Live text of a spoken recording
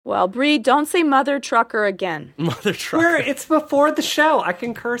Well, Bree, don't say mother trucker again. Mother trucker. It's before the show. I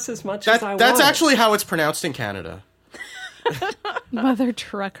can curse as much as I want. That's actually how it's pronounced in Canada. Mother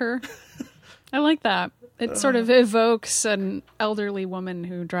trucker. I like that. It sort of evokes an elderly woman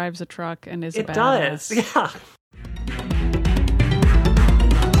who drives a truck and is a badass. It does, yeah.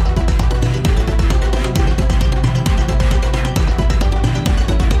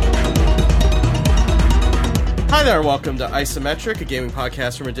 Hi there, welcome to Isometric, a gaming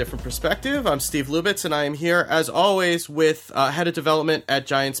podcast from a different perspective. I'm Steve Lubitz, and I am here, as always, with Head of Development at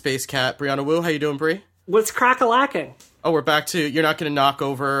Giant Space Cat, Brianna Wu. How you doing, Bri? What's crack-a-lacking? Oh, we're back to, you're not going to knock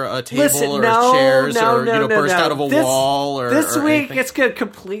over a table chairs or burst out of a wall or This week, anything? it's going to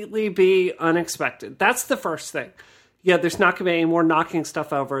completely be unexpected. That's the first thing. Yeah, there's not going to be any more knocking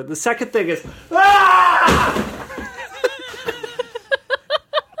stuff over. The second thing is,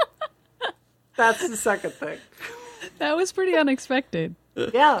 That's the second thing. That was pretty unexpected.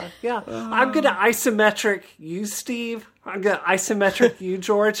 Yeah. I'm going to isometric you, Steve. I'm going to isometric you,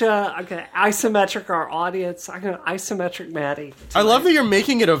 Georgia. I'm going to isometric our audience. I'm going to isometric Maddie. I love that you're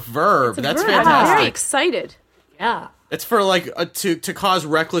making it a verb. That's I'm fantastic. very excited. Yeah. It's for, to cause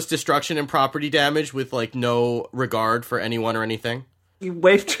reckless destruction and property damage with, no regard for anyone or anything. You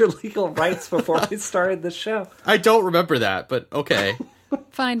waived your legal rights before we started the show. I don't remember that, but okay.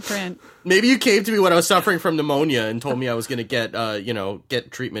 Fine print. Maybe you came to me when I was suffering from pneumonia and told me I was going to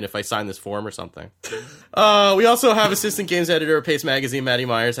get treatment if I signed this form or something. We also have assistant games editor at Pace Magazine, Maddie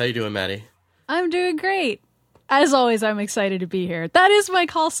Myers. How you doing, Maddie? I'm doing great. As always, I'm excited to be here. That is my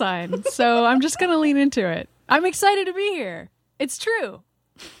call sign, so I'm just going to lean into it. I'm excited to be here. It's true.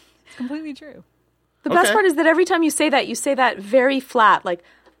 It's completely true. The best part is that every time you say that very flat. Like,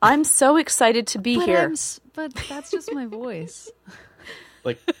 I'm so excited to be here. But that's just my voice.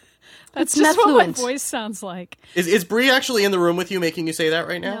 It's That's just not what my fluent. voice sounds like. Is Bree actually in the room with you making you say that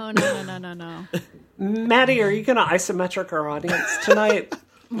right now? No. Maddie, are you going to isometric our audience tonight?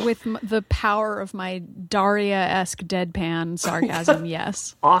 With the power of my Daria-esque deadpan sarcasm,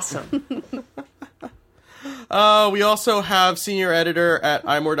 yes. Awesome. We also have senior editor at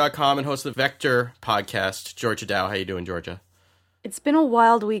imore.com and host of the Vector podcast, Georgia Dow. How you doing, Georgia? It's been a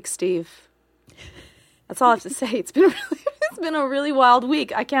wild week, Steve. That's all I have to say. It's been a really wild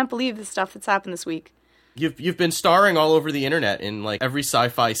week. I can't believe the stuff that's happened this week. You've been starring all over the internet in every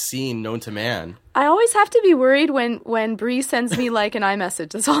sci-fi scene known to man. I always have to be worried when Bree sends me an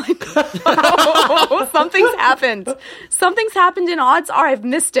iMessage. That's all I know. Something's happened. Something's happened, and odds are I've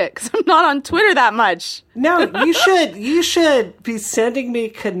missed it because I'm not on Twitter that much. No, you should be sending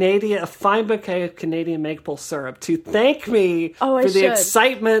me a fine bouquet of Canadian maple syrup to thank me for the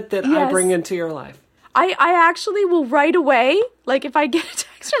excitement that I bring into your life. I actually will right away. If I get a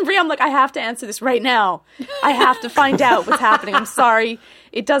text from Bree, I'm I have to answer this right now. I have to find out what's happening. I'm sorry.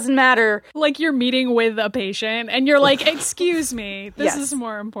 It doesn't matter. You're meeting with a patient and you're excuse me, this is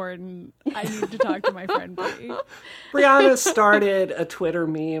more important. I need to talk to my friend Bree. Brianna started a Twitter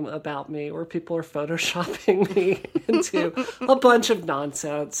meme about me where people are photoshopping me into a bunch of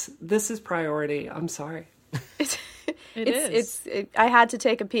nonsense. This is priority. I'm sorry. I had to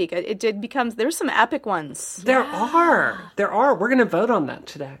take a peek. It did become. There's some epic ones. There are. We're going to vote on that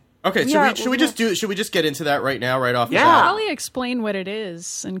today. Okay, should we just get into that right now, right off the Yeah. bat? Probably explain what it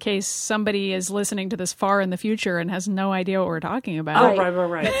is in case somebody is listening to this far in the future and has no idea what we're talking about. Oh,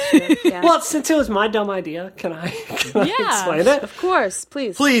 right. Yeah. Well, since it was my dumb idea, can I explain it? Of course,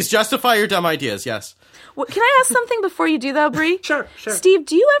 please. Please justify your dumb ideas. Yes. Well, can I ask something before you do, though, Bree? Sure. Steve,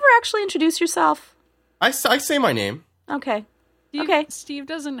 do you ever actually introduce yourself? I say my name. Okay. Steve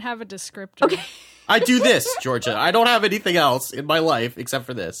doesn't have a descriptor. Okay. I do this, Georgia. I don't have anything else in my life except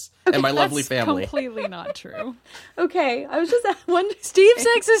for this and my lovely family. Completely not true. Okay. I was just wondering. Steve's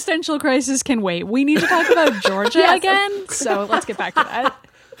existential crisis can wait. We need to talk about Georgia again, so let's get back to that.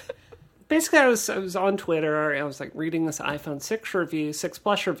 Basically, I was on Twitter. I was reading this iPhone 6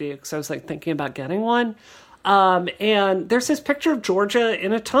 Plus review because I was thinking about getting one. And there's this picture of Georgia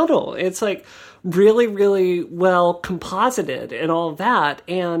in a tunnel. It's really, really well composited and all of that.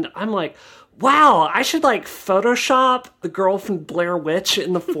 And I'm wow, I should Photoshop the girl from Blair Witch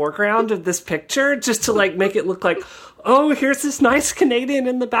in the foreground of this picture just to make it look oh, here's this nice Canadian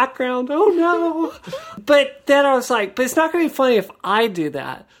in the background. Oh no. But then I was but it's not going to be funny if I do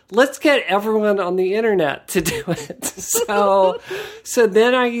that. Let's get everyone on the internet to do it. So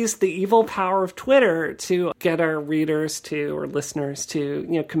then I used the evil power of Twitter to get our readers or listeners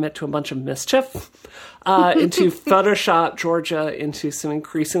to, commit to a bunch of mischief, and to Photoshop Georgia into some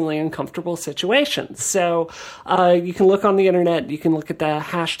increasingly uncomfortable situations. So you can look on the internet, you can look at the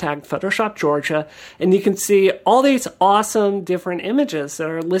hashtag Photoshop Georgia, and you can see all these awesome different images that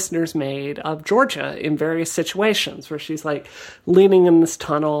our listeners made of Georgia in various situations where she's like leaning in this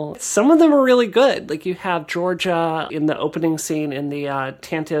tunnel. Some of them are really good. Like you have Georgia in the opening scene in the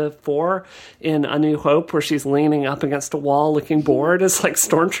Tantive 4 in A New Hope where she's leaning up against a wall looking bored as like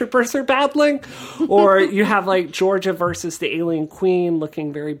stormtroopers are battling. Or you have like Georgia versus the Alien Queen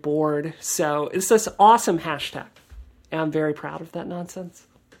looking very bored. So it's this awesome hashtag. And I'm very proud of that nonsense.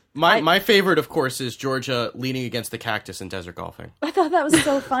 My favorite, of course, is Georgia leaning against the cactus in desert golfing. I thought that was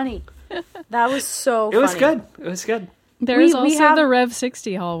so funny. That was so funny. It was good. It was good. There's we also have- the Rev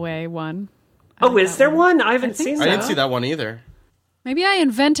 60 hallway one. Oh, is there one? I haven't seen that. I didn't see that one either. Maybe I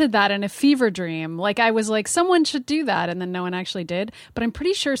invented that in a fever dream. Like I was like, someone should do that, and then no one actually did. But I'm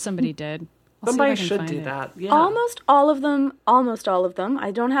pretty sure somebody did. I'll see if Somebody I can should find do it. that. Yeah. Almost all of them, I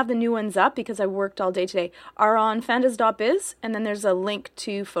don't have the new ones up because I worked all day today, are on fandas.biz, and then there's a link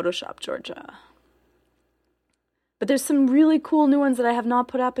to Photoshop Georgia. But there's some really cool new ones that I have not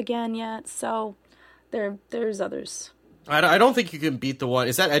put up again yet, so there's others. I don't think you can beat the one.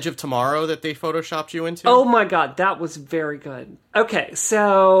 Is that Edge of Tomorrow that they photoshopped you into? Oh my god, that was very good. Okay,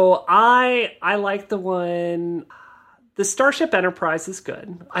 so I like the one. The Starship Enterprise is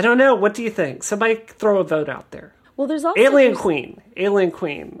good. I don't know. What do you think? Somebody throw a vote out there. Well, there's also Alien Queen.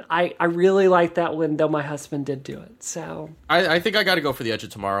 I really like that one, though my husband did do it. So I think I got to go for the Edge of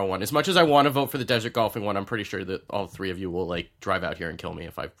Tomorrow one. As much as I want to vote for the desert golfing one, I'm pretty sure that all three of you will like drive out here and kill me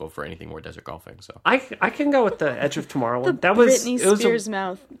if I vote for anything more desert golfing. So I can go with the Edge of Tomorrow one. the Britney Spears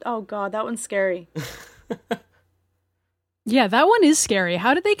mouth. Oh god, that one's scary. Yeah, that one is scary.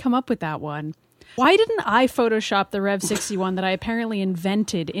 How did they come up with that one? Why didn't I Photoshop the Rev 61 that I apparently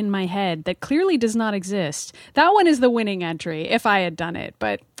invented in my head that clearly does not exist? That one is the winning entry if I had done it.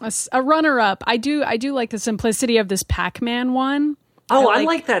 But a runner-up, I do like the simplicity of this Pac-Man one. Oh, I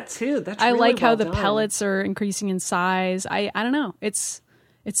like that too. That's I really like how well the done. pellets are increasing in size. I don't know. It's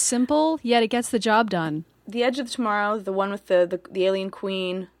simple, yet it gets the job done. The Edge of Tomorrow, the one with the Alien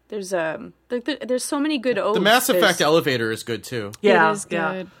Queen. There's so many good odes. the Mass Effect There's- elevator is good too. Yeah, It is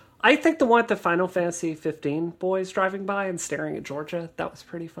yeah. good. I think the one with the Final Fantasy 15 boys driving by and staring at Georgia, that was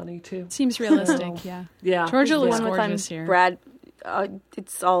pretty funny too. Seems realistic, yeah. Yeah. Georgia the looks one with gorgeous here. Brad.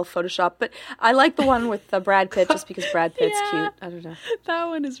 It's all Photoshop, but I like the one with Brad Pitt just because Brad Pitt's Yeah. cute. I don't know. That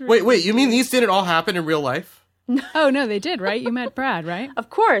one is really Wait, you mean these didn't all happen in real life? Oh, no, they did, right? You met Brad, right? Of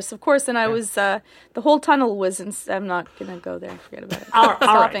course. And I was the whole tunnel was. I'm not gonna go there. Forget about it. All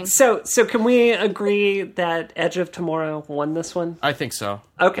Stopping. right. So can we agree that Edge of Tomorrow won this one? I think so.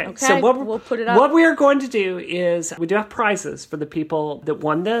 Okay. So we'll put it up. What we are going to do is we do have prizes for the people that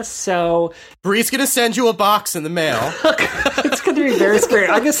won this. So Bree's gonna send you a box in the mail. it's going to be very scary.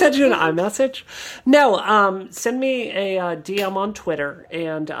 I'm going to send you an iMessage. No, send me a DM on Twitter,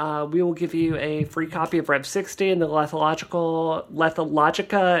 and we will give you a free copy of Rev 60 and the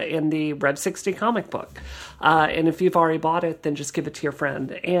Lethologica and the Rev 60 comic book. And if you've already bought it, then just give it to your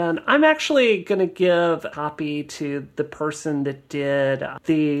friend. And I'm actually going to give a copy to the person that did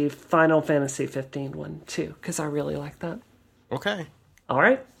the Final Fantasy 15 one, too, because I really like that. Okay. All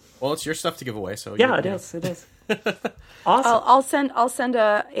right? Well, it's your stuff to give away, so Yeah, it is. It is. Awesome. I'll send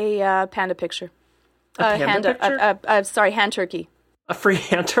a panda picture. A panda picture? Sorry, hand turkey. A free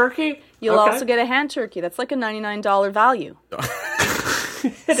hand turkey? You'll Okay. also get a hand turkey. That's like a $99 value.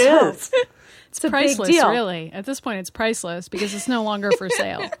 It is. It's a Priceless, big deal. really. At this point, it's priceless because it's no longer for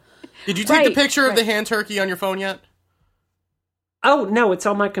sale. Did you take the Right, picture of right. the hand turkey on your phone yet? Oh no, it's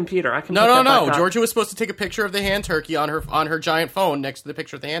on my computer. I can put No. that back up. Georgia was supposed to take a picture of the hand turkey on her giant phone next to the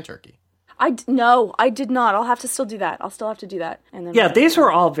picture of the hand turkey. No, I did not. I'll have to still do that. I'll still have to do that. And then Yeah, these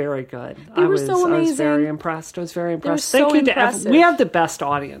were all very good. They were so I was amazing. very impressed. I was very impressed. so Thank you to impressive. we have the best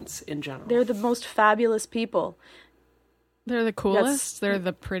audience in general. they're the most fabulous people. They're the coolest. They're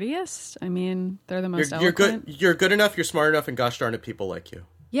the prettiest. I mean, they're the most You're good. eloquent. You're good enough. You're smart enough, and gosh darn it, people like you.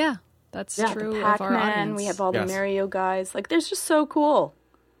 Yeah, that's Yeah, the true of our Pac-Man, audience. we have all the Yes. Mario guys. Like, they're just so cool.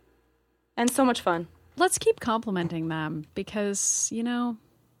 And so much fun. Let's keep complimenting them because,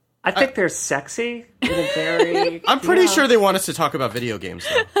 I think they're sexy in a very. I'm pretty sure they want us to talk about video games,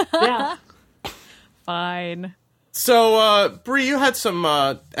 though. Yeah. fine. So, Bree, you had some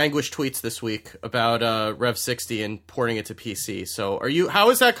anguish tweets this week about Rev 60 and porting it to PC. So, how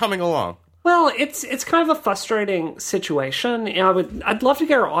is that coming along? Well, it's kind of a frustrating situation, and I'd love to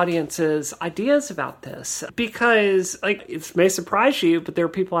get our audience's ideas about this because, like, it may surprise you, but there are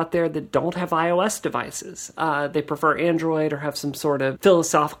people out there that don't have iOS devices. They prefer Android or have some sort of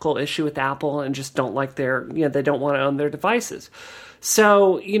philosophical issue with Apple and just don't like they don't want to own their devices.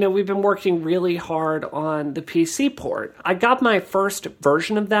 So, we've been working really hard on the PC port. I got my first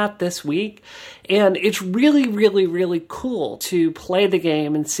version of that this week, and it's really, really, really cool to play the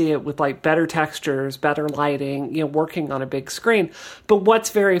game and see it with like better textures, better lighting, working on a big screen. But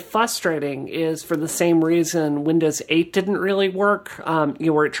what's very frustrating is for the same reason Windows 8 didn't really work,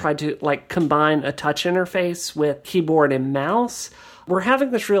 where it tried to like combine a touch interface with keyboard and mouse. We're having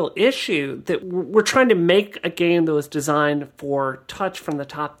this real issue that we're trying to make a game that was designed for touch from the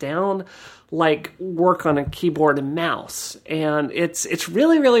top down, like work on a keyboard and mouse. And it's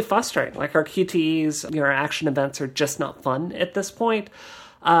really, really frustrating. Like our QTEs, our action events are just not fun at this point.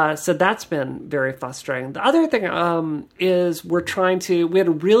 So that's been very frustrating. The other thing is we had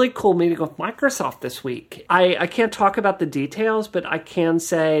a really cool meeting with Microsoft this week. I can't talk about the details, but I can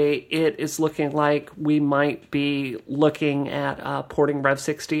say it is looking like we might be looking at porting Rev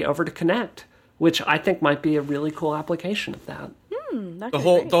 60 over to Kinect, which I think might be a really cool application of that. The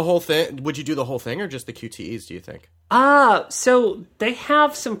whole thing. Would you do the whole thing or just the QTEs, do you think? So they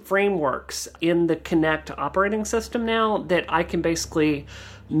have some frameworks in the Kinect operating system now that I can basically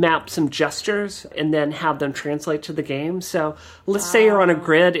map some gestures and then have them translate to the game. So let's say you're on a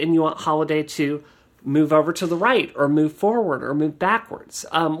grid and you want Holiday to move over to the right or move forward or move backwards.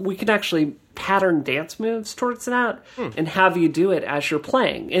 We can actually pattern dance moves towards that and have you do it as you're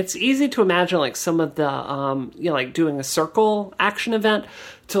playing. It's easy to imagine like some of the, like doing a circle action event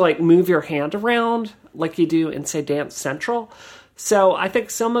to like move your hand around like you do in, say, Dance Central. So I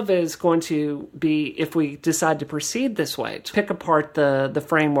think some of it is going to be, if we decide to proceed this way, to pick apart the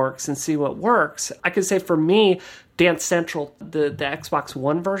frameworks and see what works. I could say for me, Dance Central, the Xbox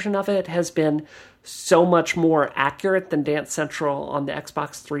One version of it, has been so much more accurate than Dance Central on the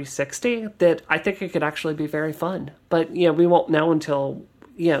Xbox 360 that I think it could actually be very fun. But, we won't know until,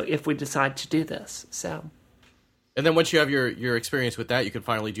 if we decide to do this. So. And then once you have your experience with that, you can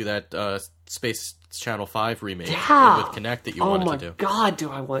finally do that Space Channel 5 remake with Kinect that you wanted to do. Oh my god, do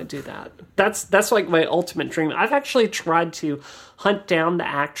I want to do that. That's like my ultimate dream. I've actually tried to hunt down the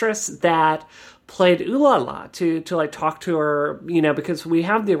actress that played Ulala to like talk to her, because we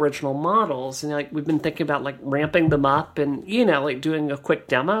have the original models and like we've been thinking about like ramping them up and, like doing a quick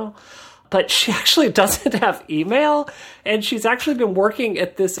demo. But she actually doesn't have email, and she's actually been working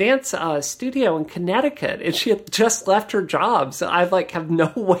at this dance studio in Connecticut, and she had just left her job, so I have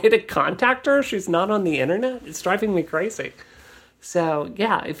no way to contact her. She's not on the internet. It's driving me crazy. So,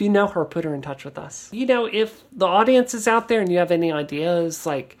 yeah, if you know her, put her in touch with us. If the audience is out there and you have any ideas,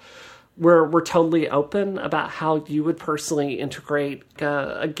 we're totally open about how you would personally integrate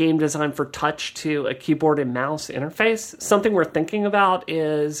a game design for touch to a keyboard and mouse interface. Something we're thinking about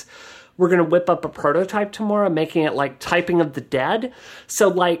is we're going to whip up a prototype tomorrow, making it like Typing of the Dead. So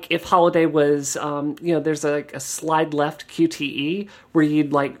like if Holiday was, there's a slide left QTE where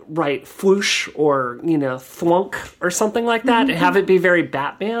you'd like write fwoosh or, thwunk or something like that and have it be very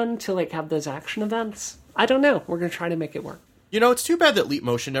Batman to like have those action events. I don't know. We're going to try to make it work. It's too bad that Leap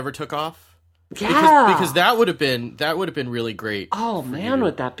Motion never took off. Yeah. Because that would have been really great. Oh man,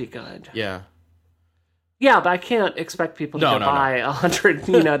 would that be good? Yeah. Yeah, but I can't expect people to buy a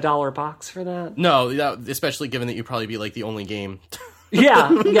 $100 box for that. No, especially given that you'd probably be like the only game. yeah,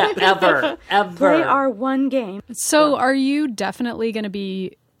 ever. Play our one game. So are you definitely going to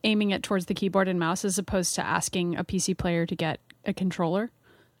be aiming it towards the keyboard and mouse as opposed to asking a PC player to get a controller?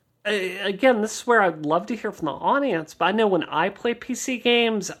 Again, this is where I'd love to hear from the audience, but I know when I play PC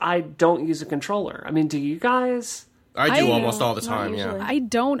games, I don't use a controller. I mean, do you guys? I do almost all the time, yeah. I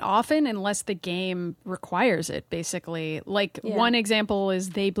don't often unless the game requires it, basically. One example is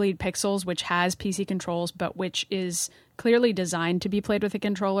They Bleed Pixels, which has PC controls, but which is clearly designed to be played with a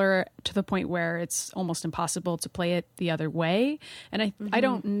controller to the point where it's almost impossible to play it the other way. And I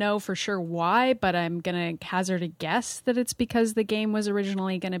don't know for sure why, but I'm going to hazard a guess that it's because the game was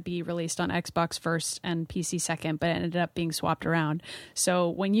originally going to be released on Xbox first and PC second, but it ended up being swapped around. So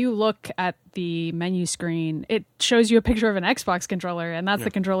when you look at the menu screen, it shows you a picture of an Xbox controller, and that's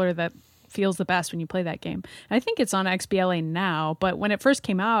the controller that feels the best when you play that game. And I think it's on XBLA now, but when it first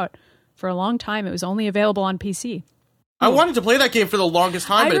came out, for a long time, it was only available on PC. I wanted to play that game for the longest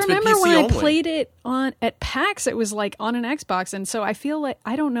time, but it's been PC only. I remember when I played it at PAX, it was like on an Xbox, and so I feel like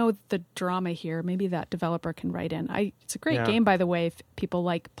I don't know the drama here. Maybe that developer can write in. It's a great game, by the way, if people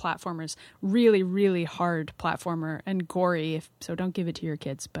like platformers. Really, really hard platformer and gory, so don't give it to your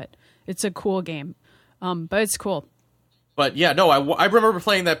kids, but it's a cool game. But it's cool. But yeah, no, I remember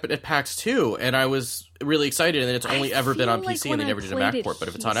playing that at PAX 2, and I was really excited, and it's only ever been on PC, and they never did a Mac port, but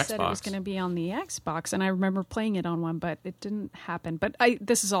if it's on Xbox... Said it was going to be on the Xbox, and I remember playing it on one, but it didn't happen. But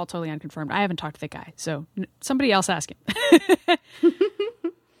this is all totally unconfirmed. I haven't talked to the guy, so somebody else ask him.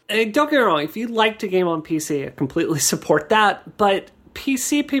 Don't get me wrong, if you like a game on PC, I completely support that, but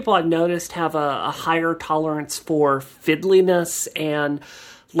PC people I've noticed have a higher tolerance for fiddliness and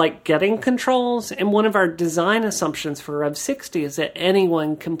like getting controls, and one of our design assumptions for Rev 60 is that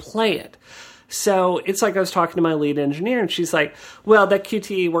anyone can play it. So it's like I was talking to my lead engineer, and she's like, well, that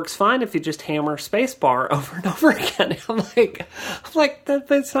QTE works fine if you just hammer spacebar over and over again. I'm like,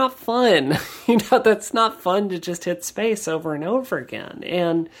 that's not fun. That's not fun to just hit space over and over again.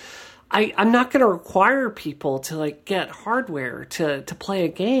 And I'm not going to require people to like get hardware to play a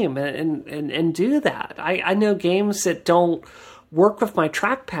game and do that. I know games that don't work with my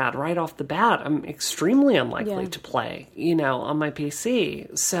trackpad right off the bat, I'm extremely unlikely to play, on my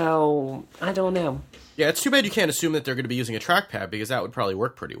PC. So, I don't know. Yeah, it's too bad you can't assume that they're going to be using a trackpad, because that would probably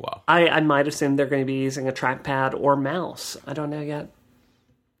work pretty well. I might assume they're going to be using a trackpad or mouse. I don't know yet.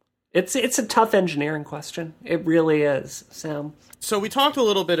 It's a tough engineering question. It really is. So we talked a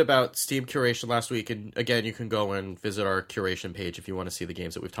little bit about Steam curation last week, and again, you can go and visit our curation page if you want to see the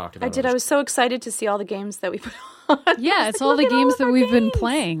games that we've talked about. I did. I was so excited to see all the games that we put on. Yeah, it's all the games that we've been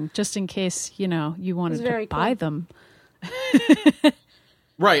playing, just in case, you wanted to buy them.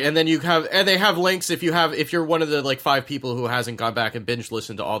 Right, and then they have links if you're one of the like 5 people who hasn't gone back and binge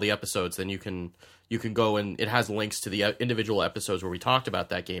listened to all the episodes, then you can go and it has links to the individual episodes where we talked about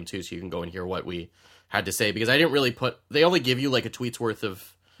that game too, so you can go and hear what we had to say, because I didn't really they only give you like a tweet's worth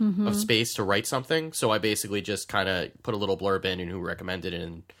of space to write something, so I basically just kind of put a little blurb in and who recommended it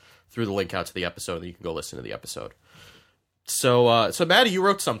and threw the link out to the episode, and you can go listen to the episode. So Maddie, you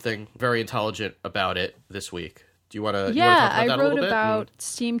wrote something very intelligent about it this week. Do you want to? Yeah, talk about that a little bit? I wrote about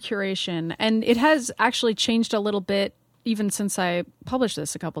Steam curation, and it has actually changed a little bit even since I published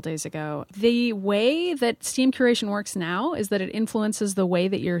this a couple days ago. The way that Steam curation works now is that it influences the way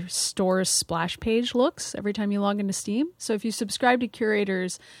that your store's splash page looks every time you log into Steam. So if you subscribe to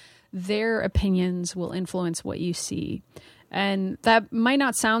curators, their opinions will influence what you see. And that might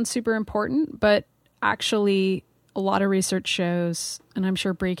not sound super important, but actually a lot of research shows, and I'm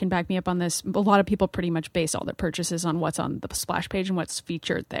sure Bree can back me up on this, a lot of people pretty much base all their purchases on what's on the splash page and what's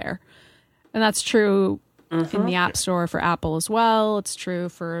featured there. And that's true in the App Store for Apple as well. It's true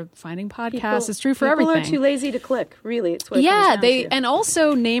for finding podcasts. It's true for everything. People are too lazy to click, really. It's what it yeah, comes down to. And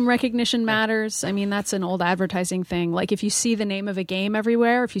also name recognition matters. I mean, that's an old advertising thing. Like if you see the name of a game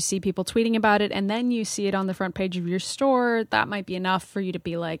everywhere, if you see people tweeting about it, and then you see it on the front page of your store, that might be enough for you to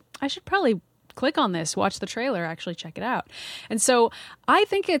be like, I should probably click on this, watch the trailer, actually check it out. And so I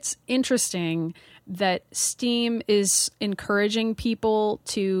think it's interesting that Steam is encouraging people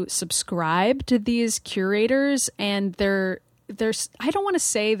to subscribe to these curators, and they're I don't want to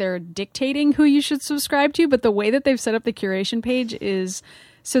say they're dictating who you should subscribe to, but the way that they've set up the curation page is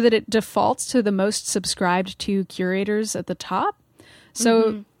so that it defaults to the most subscribed to curators at the top.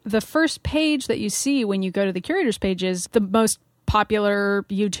 So the first page that you see when you go to the curators page is the most popular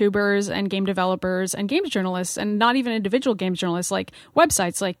YouTubers and game developers and games journalists, and not even individual games journalists, like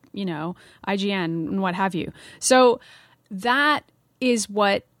websites like, IGN and what have you. So that is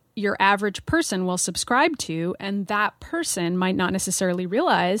what your average person will subscribe to, and that person might not necessarily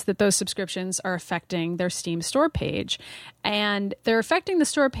realize that those subscriptions are affecting their Steam store page. And they're affecting the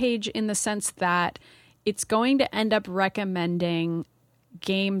store page in the sense that it's going to end up recommending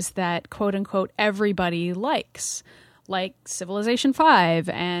games that, quote unquote, everybody likes, like Civilization 5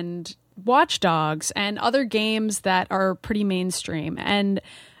 and Watch Dogs and other games that are pretty mainstream. And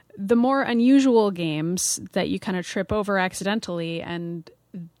the more unusual games that you kind of trip over accidentally and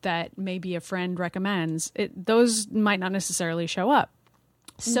that maybe a friend recommends, those might not necessarily show up.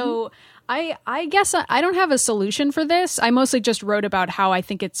 So I guess I don't have a solution for this. I mostly just wrote about how I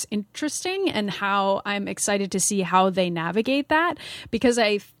think it's interesting and how I'm excited to see how they navigate that, because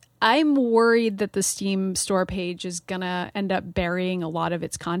I'm worried that the Steam store page is going to end up burying a lot of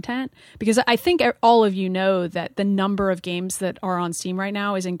its content, because I think all of you know that the number of games that are on Steam right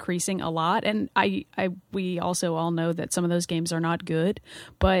now is increasing a lot. And we also all know that some of those games are not good,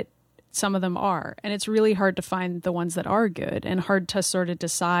 but some of them are. And it's really hard to find the ones that are good and hard to sort of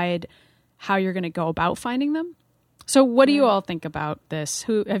decide how you're going to go about finding them. So what do you all think about this?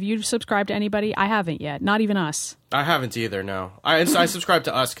 Have you subscribed to anybody? I haven't yet. Not even us. I haven't either, no. I subscribe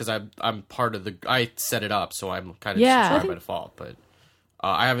to us because I'm part of I set it up, so I'm kind of subscribed by default. But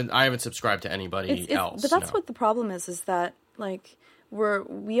I haven't subscribed to anybody else. But that's what the problem is that, like,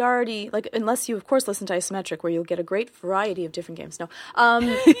 we already, like, unless you of course listen to Isometric, where you'll get a great variety of different games. No,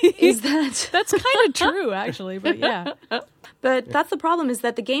 is that that's kind of true actually, but yeah. But that's the problem, is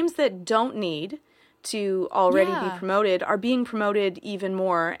that the games that don't need to already be promoted are being promoted even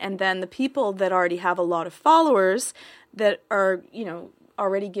more, and then the people that already have a lot of followers that are, you know,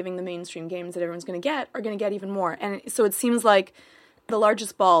 already giving the mainstream games that everyone's going to get are going to get even more. And so it seems like the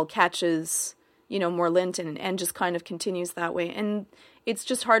largest ball catches, you know, more lint and just kind of continues that way. And it's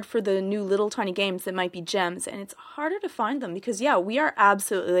just hard for the new little tiny games that might be gems, and it's harder to find them because, we are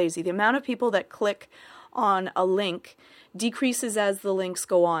absolutely lazy. The amount of people that click on a link decreases as the links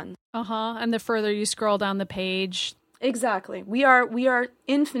go on. And the further you scroll down the page. Exactly. We are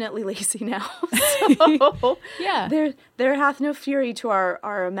infinitely lazy now. So there hath no fury to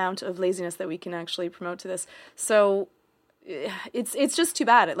our amount of laziness that we can actually promote to this. So it's just too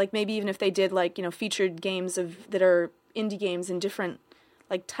bad. Like, maybe even if they did, like, you know, featured games that are indie games in different,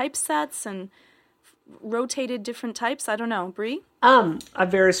 like, typesets and rotated different types. I don't know. Bree? I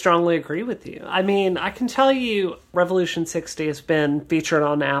very strongly agree with you. I mean, I can tell you Revolution 60 has been featured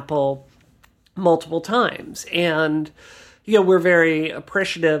on Apple multiple times, and you know, we're very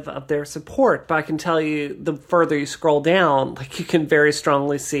appreciative of their support, but I can tell you the further you scroll down, like, you can very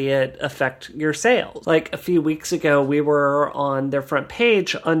strongly see it affect your sales. Like, a few weeks ago, we were on their front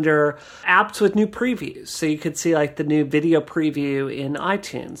page under apps with new previews. So you could see, like, the new video preview in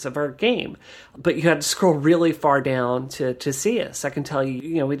iTunes of our game, but you had to scroll really far down to see us. I can tell you,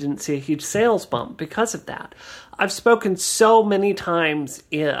 you know, we didn't see a huge sales bump because of that. I've spoken so many times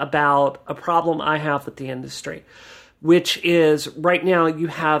about a problem I have with the industry, which is right now you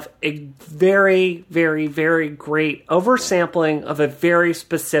have a very, very, very great oversampling of a very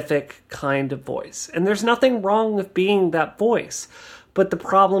specific kind of voice. And there's nothing wrong with being that voice. But the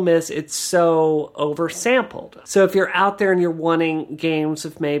problem is it's so oversampled. So if you're out there and you're wanting games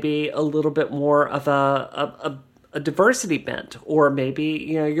with maybe a little bit more of a diversity bent, or maybe,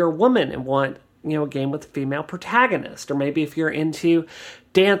 you know, you're a woman and want, you know, a game with a female protagonist, or maybe if you're into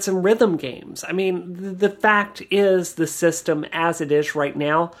dance and rhythm games. I mean, the fact is, the system as it is right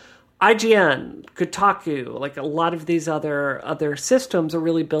now, IGN, Kotaku, like a lot of these other systems are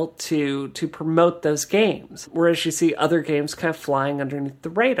really built to promote those games, whereas you see other games kind of flying underneath the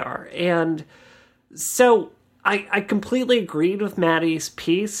radar. And so I completely agreed with Maddie's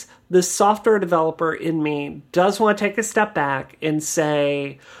piece. The software developer in me does want to take a step back and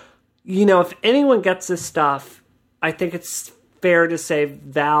say, you know, if anyone gets this stuff, I think it's fair to say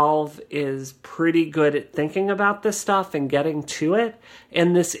Valve is pretty good at thinking about this stuff and getting to it.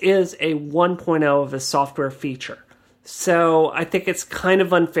 And this is a 1.0 of a software feature. So I think it's kind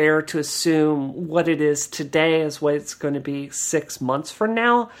of unfair to assume what it is today is what it's going to be 6 months from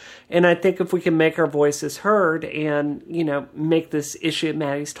now. And I think if we can make our voices heard and, you know, make this issue that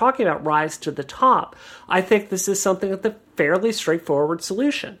Maddie's talking about rise to the top, I think this is something with a fairly straightforward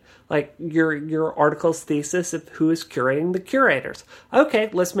solution. Like your article's thesis of who is curating the curators. Okay,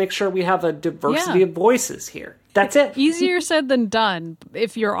 let's make sure we have a diversity of voices here. That's it. Easier said than done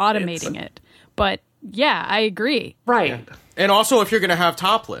if you're automating it. But yeah, I agree. Right. Yeah. And also, if you're going to have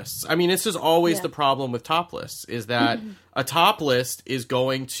top lists, I mean, this is always the problem with top lists, is that a top list is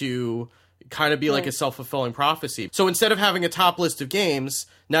going to kind of be like a self-fulfilling prophecy. So instead of having a top list of games,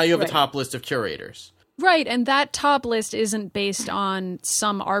 now you have a top list of curators. Right, and that top list isn't based on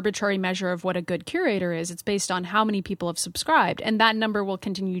some arbitrary measure of what a good curator is. It's based on how many people have subscribed, and that number will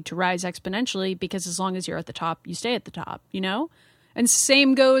continue to rise exponentially because as long as you're at the top, you stay at the top, you know? And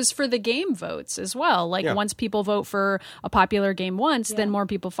same goes for the game votes as well. Like, once people vote for a popular game once, then more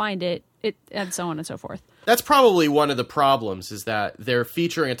people find it, and so on and so forth. That's probably one of the problems, is that they're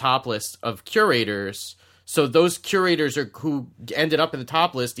featuring a top list of curators, so those curators are who ended up in the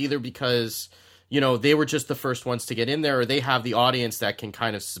top list either because, you know, they were just the first ones to get in there, or they have the audience that can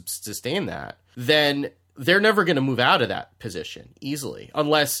kind of sustain that, then they're never going to move out of that position easily,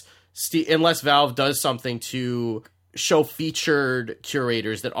 unless Valve does something to show featured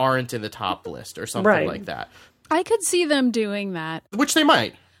curators that aren't in the top list or something like that. I could see them doing that. Which they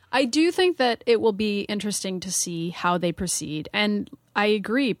might. I do think that it will be interesting to see how they proceed. And I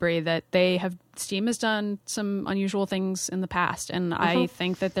agree, Brie, that Steam has done some unusual things in the past. And I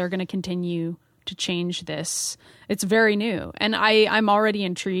think that they're going to continue to change this. It's very new. And I'm already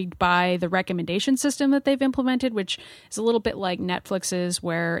intrigued by the recommendation system that they've implemented, which is a little bit like Netflix's,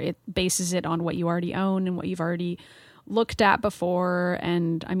 where it bases it on what you already own and what you've already looked at before.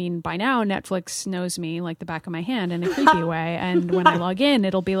 And I mean, by now Netflix knows me like the back of my hand in a creepy way. And when I log in,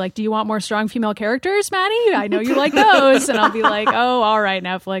 it'll be like, do you want more strong female characters, Maddie? I know you like those. And I'll be like, oh, all right,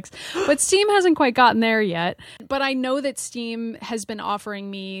 Netflix. But Steam hasn't quite gotten there yet. But I know that Steam has been offering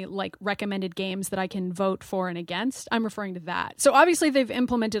me like recommended games that I can vote for and against. I'm referring to that. So obviously they've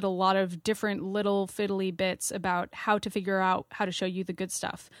implemented a lot of different little fiddly bits about how to figure out how to show you the good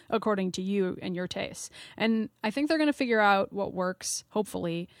stuff according to you and your tastes. And I think they're going to figure out what works,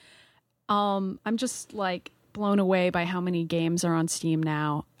 hopefully. I'm just like blown away by how many games are on Steam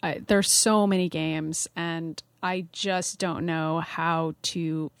now. There's so many games, and I just don't know how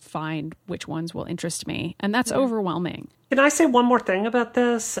to find which ones will interest me. And that's overwhelming. Can I say one more thing about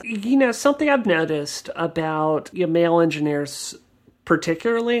this? You know, something I've noticed about male engineers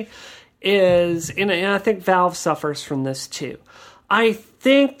particularly is, and I think Valve suffers from this too. I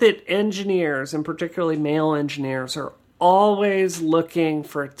think that engineers, and particularly male engineers, are always looking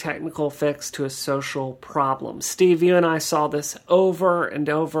for a technical fix to a social problem. Steve, you and I saw this over and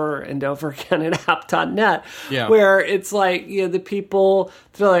over and over again at app.net, where it's like, the people,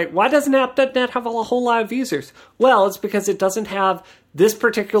 they're like, why doesn't app.net have a whole lot of users? Well, it's because it doesn't have this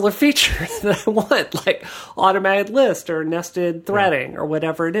particular feature that I want, like automated list or nested threading or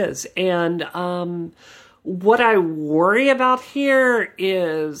whatever it is. And what I worry about here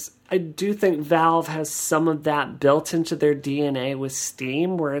is I do think Valve has some of that built into their DNA with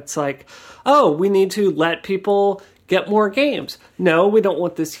Steam, where it's like, oh, we need to let people get more games. No, we don't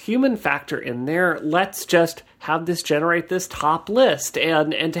want this human factor in there. Let's just have this generate this top list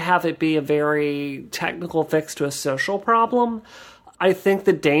and to have it be a very technical fix to a social problem. I think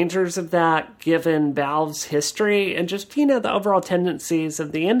the dangers of that, given Valve's history and just, the overall tendencies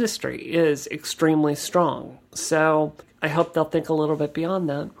of the industry, is extremely strong. So I hope they'll think a little bit beyond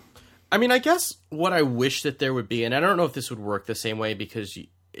that. I mean, I guess what I wish that there would be, and I don't know if this would work the same way because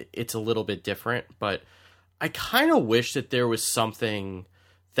it's a little bit different, but I kind of wish that there was something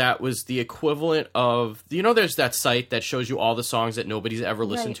that was the equivalent of, there's that site that shows you all the songs that nobody's ever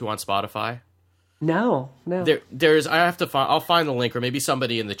listened to on Spotify. No. I'll find the link, or maybe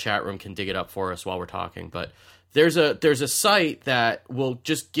somebody in the chat room can dig it up for us while we're talking. But there's a site that will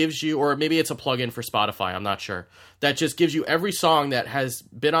just gives you, or maybe it's a plugin for Spotify, I'm not sure, that just gives you every song that has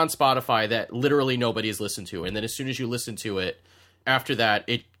been on Spotify that literally nobody has listened to. And then as soon as you listen to it, after that,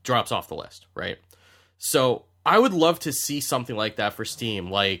 it drops off the list, right? So I would love to see something like that for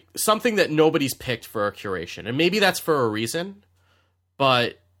Steam, like something that nobody's picked for a curation. And maybe that's for a reason,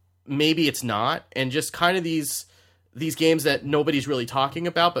 but maybe it's not. And just kind of these games that nobody's really talking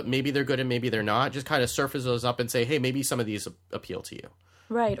about, but maybe they're good and maybe they're not, just kind of surface those up and say, hey, maybe some of these appeal to you.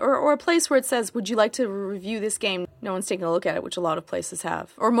 Right. Or a place where it says, would you like to review this game? No one's taking a look at it, which a lot of places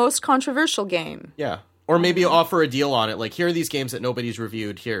have. Or most controversial game. Yeah. Or maybe offer a deal on it. Like, here are these games that nobody's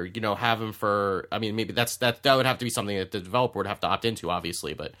reviewed. Here, have them for, I mean, maybe that would have to be something that the developer would have to opt into,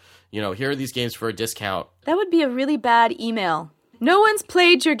 obviously. But, here are these games for a discount. That would be a really bad email. No one's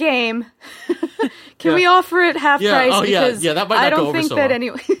played your game. Can we offer it half price? Oh, because that might not go over so well.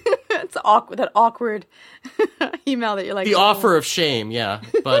 Anyway. It's awkward. That awkward email that you're like, the offer of shame, yeah.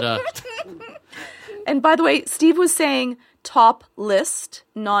 But and by the way, Steve was saying top list,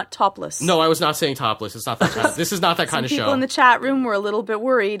 not topless. No, I was not saying topless. It's not that kind of, this is not that kind of show. People in the chat room were a little bit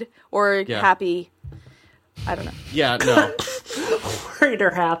worried or happy. I don't know. Yeah, no. Worried or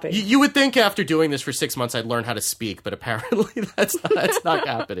happy. You would think after doing this for 6 months I'd learn how to speak, but apparently that's not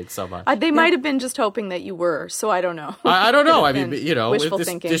happening so much. They might have been just hoping that you were, so I don't know. I don't know. I mean, wishful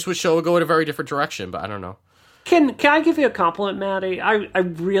thinking. This would show go in a very different direction, but I don't know. Can I give you a compliment, Maddie? I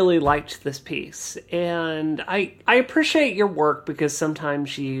really liked this piece, and I appreciate your work because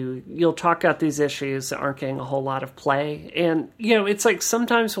sometimes you'll talk about these issues that aren't getting a whole lot of play, and it's like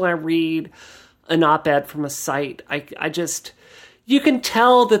sometimes when I read an op-ed from a site, I just, you can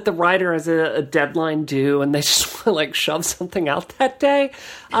tell that the writer has a deadline due and they just want to like shove something out that day.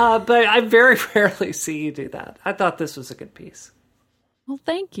 But I very rarely see you do that. I thought this was a good piece. Well,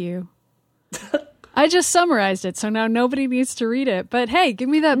 thank you. I just summarized it, so now nobody needs to read it. But hey, give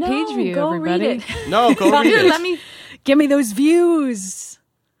me that page view, go everybody. Read it. No, go read it. Let me give me those views.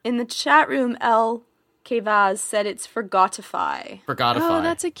 In the chat room, L. Kvaz said it's Forgotify. Oh,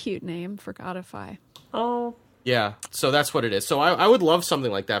 that's a cute name, Forgotify. Oh. Yeah, so that's what it is. So I would love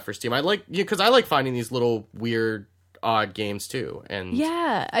something like that for Steam. I like, because I like finding these little weird, odd games too. And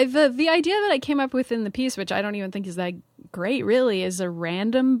yeah, the idea that I came up with in the piece, which I don't even think is that great, really, is a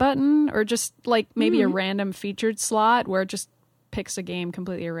random button, or just like maybe a random featured slot where it just picks a game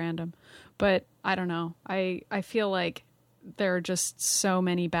completely at random. But I don't know. I feel like there are just so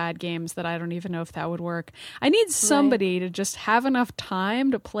many bad games that I don't even know if that would work. I need somebody to just have enough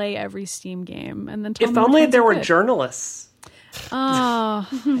time to play every Steam game, and then tell if me only there were journalists. Oh,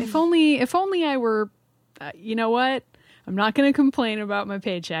 if only I were. You know what? I'm not going to complain about my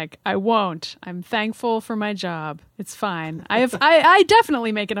paycheck. I won't. I'm thankful for my job. It's fine. I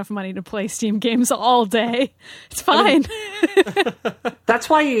definitely make enough money to play Steam games all day. It's fine. That's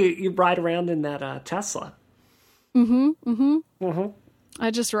why you ride around in that Tesla. I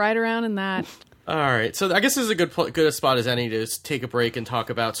just ride around in that. All right, so I guess this is a good spot as any to take a break and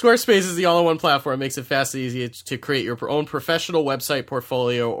talk about Squarespace is the all-in-one platform. It makes it fast and easy to create your own professional website,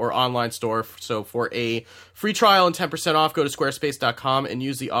 portfolio, or online store. So for a free trial and 10% off, go to squarespace.com and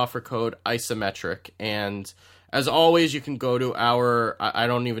use the offer code isometric. And as always, you can go to our, I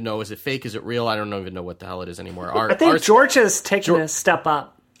don't even know, is it fake, is it real? I don't even know what the hell it is anymore. I think Georgia's taking a step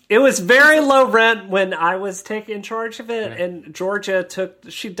up. It was very low rent when I was taking charge of it, and Georgia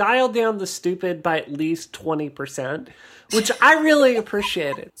she dialed down the stupid by at least 20%, which I really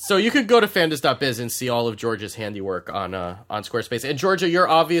appreciated. So you could go to fandas.biz and see all of Georgia's handiwork on Squarespace. And Georgia, you're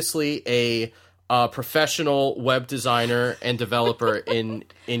obviously a professional web designer and developer in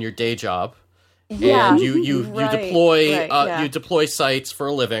your day job. Yeah, and you deploy sites for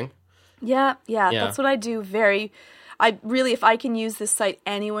a living. Yeah, that's what I do. If I can use this site,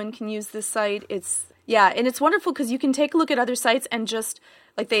 anyone can use this site. And it's wonderful because you can take a look at other sites and just,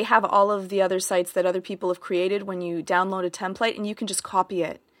 like, they have all of the other sites that other people have created when you download a template, and you can just copy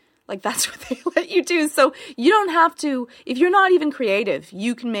it. Like, that's what they let you do. So you don't have to, if you're not even creative,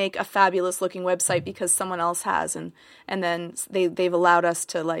 you can make a fabulous looking website because someone else has, and then they've allowed us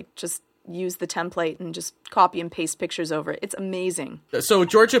to, like, just use the template and just copy and paste pictures over it. It's amazing. So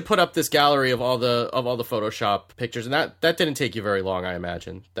Georgia put up this gallery of all the Photoshop pictures, and that didn't take you very long, I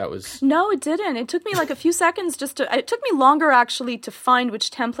imagine. No, it didn't. It took me like a few seconds it took me longer actually to find which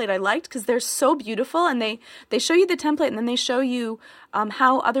template I liked, because they're so beautiful, and they show you the template and then they show you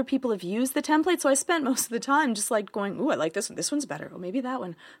how other people have used the template. So I spent most of the time just like going, ooh, I like this one. This one's better. Oh, maybe that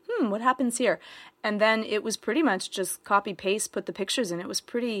one. What happens here? And then it was pretty much just copy paste, put the pictures in. It was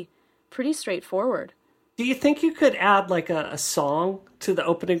pretty straightforward. Do you think you could add like a song to the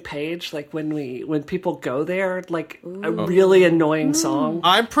opening page, like when people go there, like a really annoying song?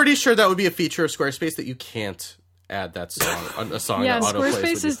 I'm pretty sure that would be a feature of Squarespace that you can't add that song. A song. Yeah,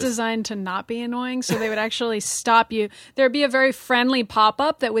 Squarespace is designed to not be annoying, so they would actually stop you. There'd be a very friendly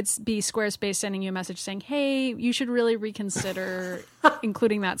pop-up that would be Squarespace sending you a message saying, "Hey, you should really reconsider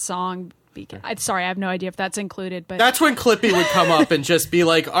including that song." Sorry, I have no idea if that's included, but that's when Clippy would come up and just be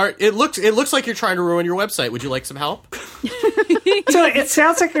like, it looks like you're trying to ruin your website. Would you like some help?" So it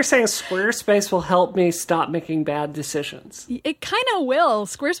sounds like you're saying Squarespace will help me stop making bad decisions. It kind of will.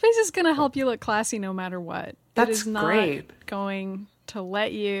 Squarespace is going to help you look classy no matter what. That's it is not great. Going to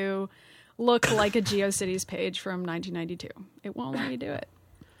let you look like a GeoCities page from 1992. It won't let you do it.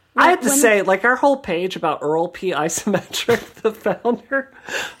 I have to say, like, our whole page about Earl P. Isometric, the founder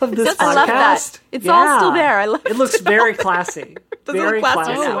of this podcast. I love that. It's all still there. It looks very classy. Very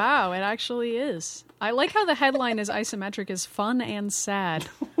classy. Oh, wow. It actually is. I like how the headline is Isometric is fun and sad.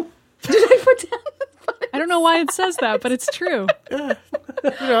 Did I put down fun? I don't know why it says that, but it's true. Where did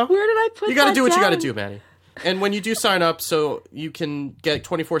I put that? You got to do what you got to do, Manny. And when you do sign up, so you can get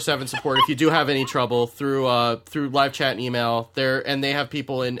 24/7 support if you do have any trouble through live chat and email. They have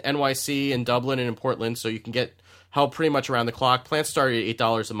people in NYC and Dublin and in Portland, so you can get help pretty much around the clock. Plans start at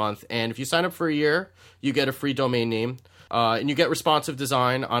 $8 a month, and if you sign up for a year, you get a free domain name, and you get responsive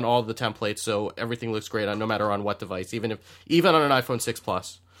design on all the templates, so everything looks great no matter on what device, even on an iPhone 6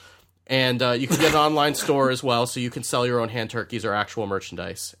 Plus. And you can get an online store as well, so you can sell your own hand turkeys or actual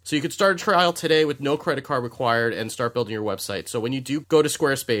merchandise. So you can start a trial today with no credit card required and start building your website. So when you do go to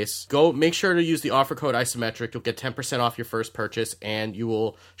Squarespace, make sure to use the offer code isometric. You'll get 10% off your first purchase, and you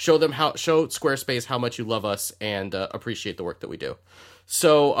will show Squarespace how much you love us and appreciate the work that we do.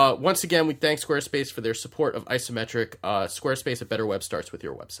 So once again, we thank Squarespace for their support of Isometric. Squarespace, a better web starts with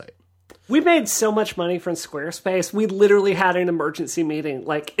your website. We made so much money from Squarespace. We literally had an emergency meeting.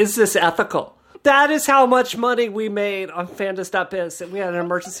 Like, is this ethical? That is how much money we made on Fandas.biz. And we had an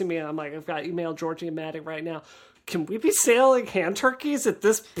emergency meeting. I'm like, I've got email Georgie and Maddie right now. Can we be selling hand turkeys at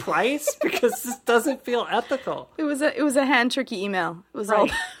this price? Because this doesn't feel ethical. It was a hand turkey email. It was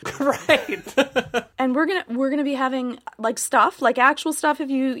right. All right. And we're gonna be having like stuff, like actual stuff, if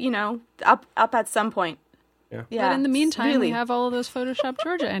you up at some point. Yeah. But in the meantime, we have all of those Photoshop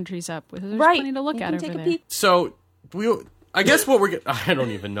Georgia entries up. There's plenty to look at over there. So I guess I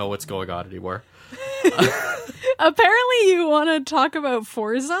don't even know what's going on anymore. Apparently, you want to talk about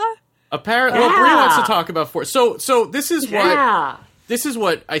Forza? Apparently, well, Brie wants to talk about Forza. So this is what this is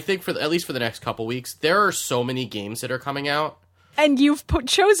what I think at least for the next couple weeks. There are so many games that are coming out. And you've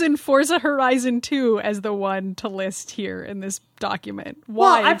chosen Forza Horizon 2 as the one to list here in this document.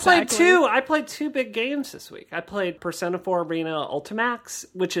 Why? Well, I played two big games this week. I played Persona 4 Arena Ultimax,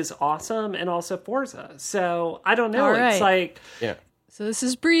 which is awesome, and also Forza. So I don't know. All right. It's like So this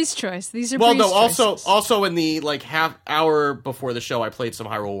is Bree's choice. These are Bree's choices. Also in the half hour before the show, I played some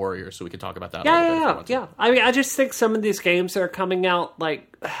Hyrule Warriors, so we could talk about that. Yeah. I mean, I just think some of these games that are coming out,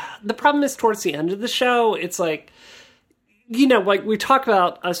 the problem is towards the end of the show, it's like, we talk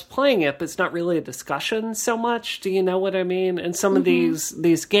about us playing it, but it's not really a discussion so much. Do you know what I mean? And some of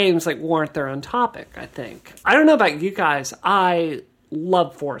these games warrant their own topic, I think. I don't know about you guys. I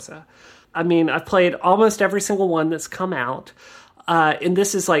love Forza. I mean, I've played almost every single one that's come out. And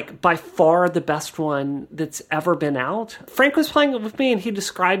this is by far the best one that's ever been out. Frank was playing it with me and he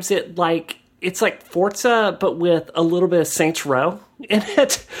describes it like it's like Forza, but with a little bit of Saints Row in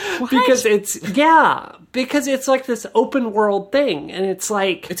it. What? Because it's like this open world thing. And it's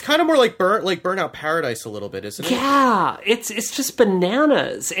it's kind of more like Burnout Paradise a little bit, isn't it? Yeah, it's just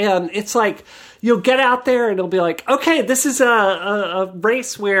bananas. And it's like, you'll get out there and it'll be like, okay, this is a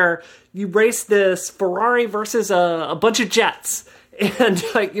race where you race this Ferrari versus a bunch of jets. And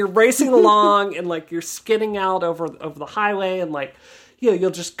you're racing along and you're skidding out over the highway and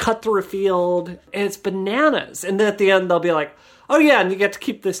you'll just cut through a field and it's bananas. And then at the end they'll be like, oh yeah, and you get to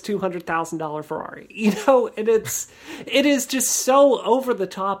keep this $200,000 Ferrari, and it is just so over the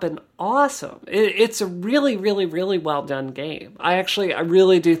top and awesome. It's a really, really, really well done game. I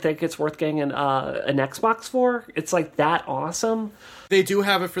really do think it's worth getting an Xbox for. It's that awesome. They do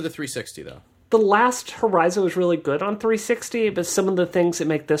have it for the 360 though. The last Horizon was really good on 360, but some of the things that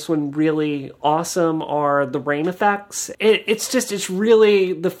make this one really awesome are the rain effects. It's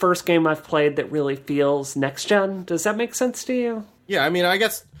really the first game I've played that really feels next gen. Does that make sense to you? Yeah, I mean, I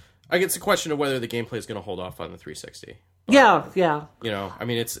guess the question of whether the gameplay is going to hold off on the 360. But, yeah. I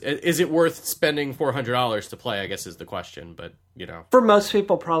mean, is it worth spending $400 to play? I guess is the question, but for most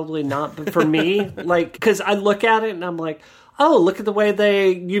people, probably not. But for me, because I look at it and I'm like, oh, look at the way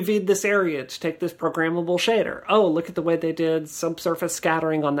they UV'd this area to take this programmable shader. Oh, look at the way they did subsurface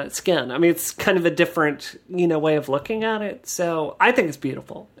scattering on that skin. I mean, it's kind of a different, way of looking at it. So I think it's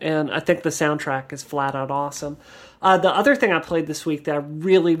beautiful. And I think the soundtrack is flat out awesome. The other thing I played this week that I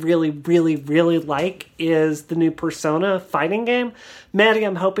really, really, really, really like is the new Persona fighting game. Maddie,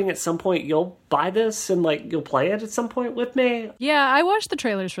 I'm hoping at some point you'll buy this and you'll play it at some point with me. Yeah, I watched the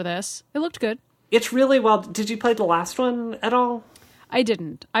trailers for this. It looked good. It's really well. Did you play the last one at all? I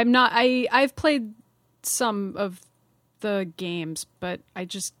didn't. I've played some of the games, but I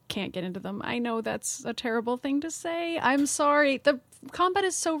just can't get into them. I know that's a terrible thing to say. I'm sorry. The combat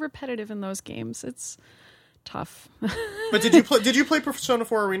is so repetitive in those games. It's tough. But did you play Persona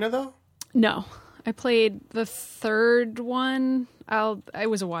 4 Arena though? No. I played the third one. It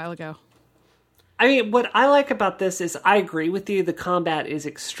was a while ago. I mean, what I like about this is I agree with you. The combat is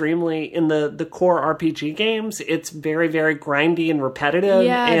extremely, in the core RPG games, it's very, very grindy and repetitive.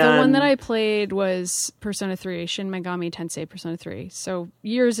 Yeah, the one that I played was Persona 3, Shin Megami Tensei Persona 3. So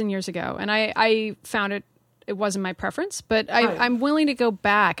years and years ago. And I found it wasn't my preference, but I'm willing to go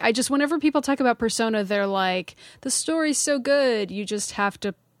back. Whenever people talk about Persona, they're like, the story's so good, you just have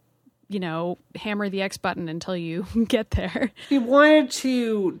to hammer the X button until you get there. If you wanted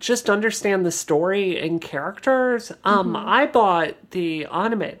to just understand the story and characters, I bought the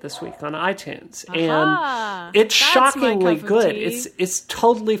anime this week on iTunes, and it's shockingly good. It's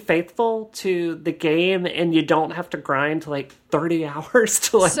totally faithful to the game, and you don't have to grind 30 hours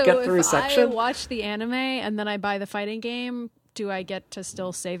to get through a section. So if I watch the anime and then I buy the fighting game, do I get to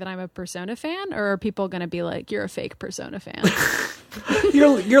still say that I'm a Persona fan, or are people going to be like, "You're a fake Persona fan"?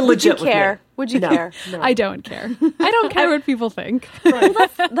 You're legit. Would you care? Would you care? No. I don't care. I don't care what people think. Right. Well,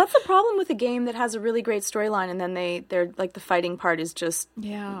 that's the problem with a game that has a really great storyline, and then they're the fighting part is just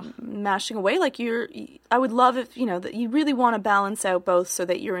mashing away. I would love if that you really want to balance out both so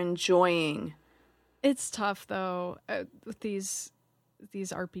that you're enjoying. It's tough though with these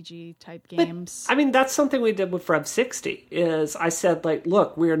RPG type games. But, I mean, that's something we did with Rev 60, is I said,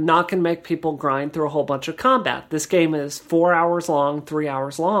 look, we're not going to make people grind through a whole bunch of combat. This game is 4 hours long, 3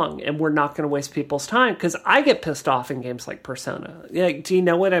 hours long, and we're not going to waste people's time, because I get pissed off in games like Persona. Do you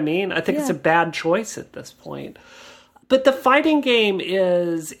know what I mean? I think it's a bad choice at this point. But the fighting game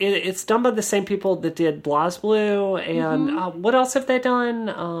it's done by the same people that did BlazBlue, and what else have they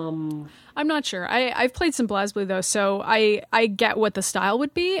done? I'm not sure. I've played some BlazBlue though, so I get what the style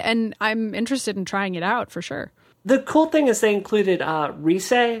would be, and I'm interested in trying it out for sure. The cool thing is they included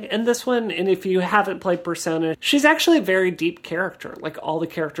Rise in this one, and if you haven't played Persona, she's actually a very deep character. Like, all the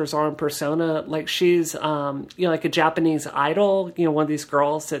characters are in Persona. Like, she's, like a Japanese idol, one of these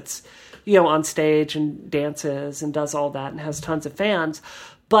girls that's, on stage and dances and does all that and has tons of fans.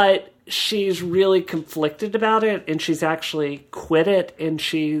 But she's really conflicted about it, and she's actually quit it, and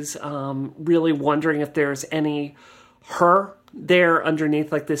she's really wondering if there's any her there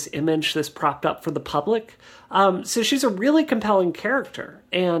underneath, like this image that's propped up for the public. So she's a really compelling character,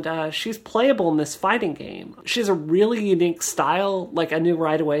 and she's playable in this fighting game. She has a really unique style. Like, I knew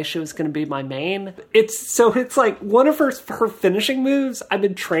right away she was going to be my main. It's like one of her finishing moves, I've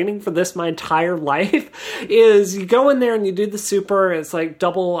been training for this my entire life, is you go in there and you do the super, it's like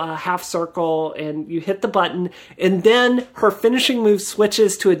double half circle, and you hit the button, and then her finishing move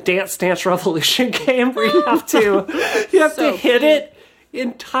switches to a Dance Dance Revolution game where you have to hit it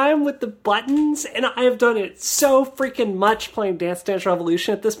in time with the buttons, and I have done it so freaking much playing Dance Dance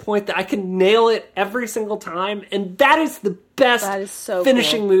Revolution at this point that I can nail it every single time, and that is the best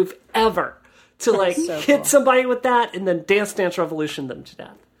finishing move ever. To hit somebody with that and then Dance Dance Revolution them to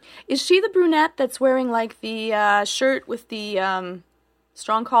death. Is she the brunette that's wearing like the shirt with the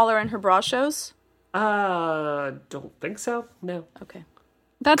strong collar and her bra shows? Don't think so. No. Okay.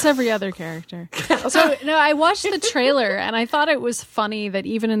 That's every other character. So, no, I watched the trailer, and I thought it was funny that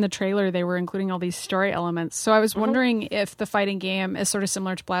even in the trailer they were including all these story elements. So I was wondering if the fighting game is sort of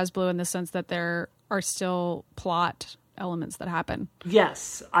similar to BlazBlue in the sense that there are still plot elements that happen.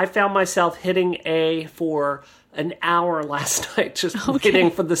 Yes. I found myself hitting A for an hour last night just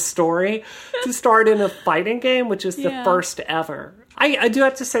waiting for the story to start in a fighting game, which is the first ever. I do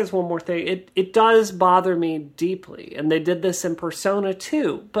have to say one more thing. It does bother me deeply, and they did this in Persona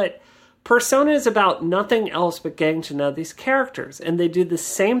too, but Persona is about nothing else but getting to know these characters, and they do the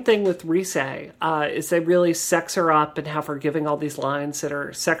same thing with Rise, is they really sex her up and have her giving all these lines that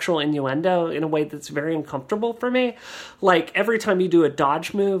are sexual innuendo in a way that's very uncomfortable for me. Like, every time you do a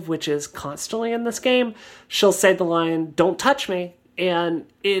dodge move, which is constantly in this game, she'll say the line, "Don't touch me." And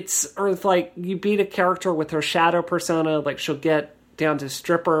or like, you beat a character with her shadow persona, like she'll get down to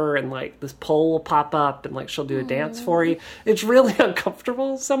stripper and like this pole will pop up and like she'll do a dance for you. It's really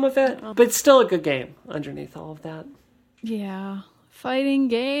uncomfortable, some of it, but it's still a good game underneath all of that. Yeah. Fighting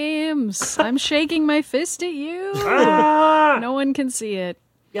games. I'm shaking my fist at you. No one can see it.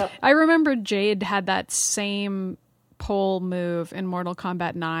 Yep. I remember Jade had that same pole move in Mortal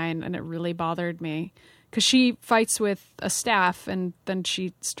Kombat 9, and it really bothered me because she fights with a staff and then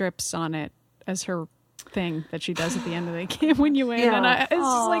she strips on it as her thing that she does at the end of the game when you win. Yeah. And it's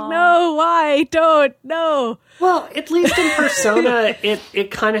just like, no, why? Don't, no. Well, at least in Persona,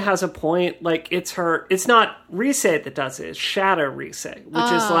 it kind of has a point. Like, it's not Rise that does it, it's Shadow Rise,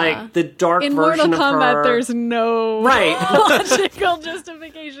 which is like the dark version of her. In Mortal Kombat, there's no logical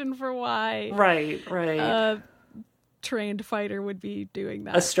justification for why. Right. Trained fighter would be doing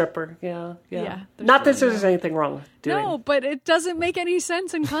that. A stripper, yeah. Not that there's anything wrong with doing. No, but it doesn't make any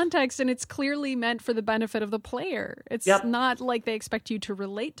sense in context, and it's clearly meant for the benefit of the player. It's not like they expect you to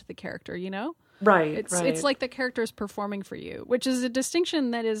relate to the character, you know? Right. It's like the character is performing for you, which is a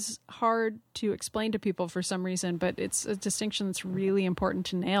distinction that is hard to explain to people for some reason, but it's a distinction that's really important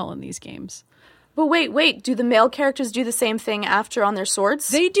to nail in these games. But wait, do the male characters do the same thing after on their swords?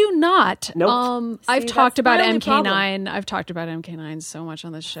 They do not. Nope. I've talked about MK9. I've talked about MK9 so much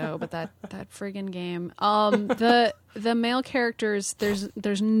on this show, but that friggin' game. The male characters,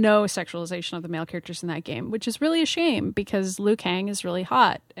 there's no sexualization of the male characters in that game, which is really a shame because Liu Kang is really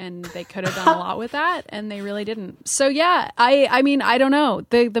hot and they could have done a lot with that and they really didn't. So yeah, I mean, I don't know.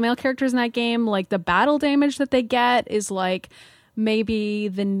 The male characters in that game, like the battle damage that they get is like maybe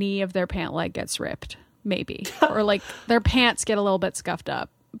the knee of their pant leg gets ripped, maybe. Or like their pants get a little bit scuffed up.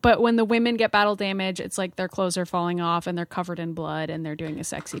 But when the women get battle damage, it's like their clothes are falling off and they're covered in blood and they're doing a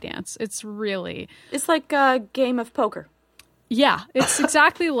sexy dance. It's like a game of poker. Yeah, it's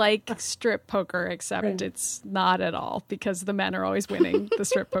exactly like strip poker, except it's not at all because the men are always winning the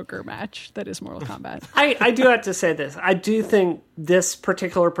strip poker match that is Mortal Kombat. I do have to say this. I do think this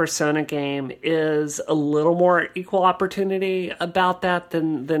particular Persona game is a little more equal opportunity about that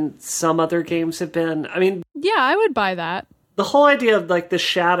than some other games have been. I mean, yeah, I would buy that. The whole idea of like the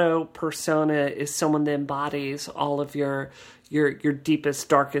shadow persona is someone that embodies all of your deepest,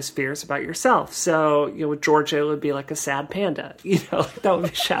 darkest fears about yourself. So, with Georgia, it would be like a sad panda. That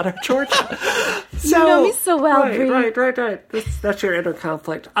would be Shadow Georgia. So, you know me so well, Right. That's your inner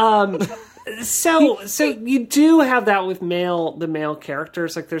conflict. So you do have that with the male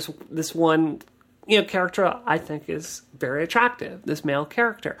characters. Like there's this one character I think is very attractive, this male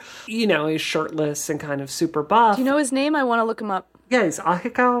character. He's shirtless and kind of super buff. Do you know his name? I want to look him up. Yeah, he's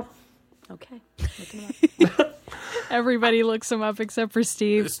Ahiko. Okay. Look him up. Everybody looks him up except for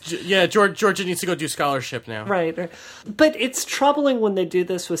Steve. Georgia needs to go do scholarship now. Right. But it's troubling when they do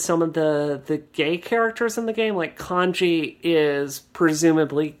this with some of the gay characters in the game. Like, Kanji is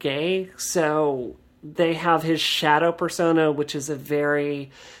presumably gay, so they have his shadow persona, which is a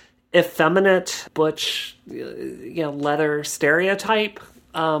very effeminate, butch, leather stereotype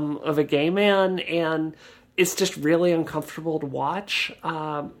of a gay man, and it's just really uncomfortable to watch.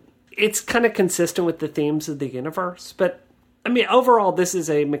 It's kind of consistent with the themes of the universe, but I mean, overall, this is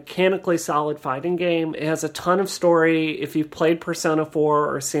a mechanically solid fighting game. It has a ton of story. If you've played Persona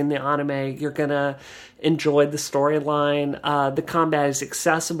 4 or seen the anime, you're going to enjoy the storyline. The combat is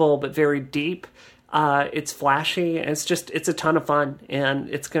accessible, but very deep. It's flashy. It's a ton of fun, and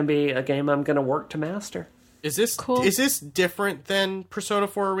it's going to be a game I'm going to work to master. Is this cool? Is this different than Persona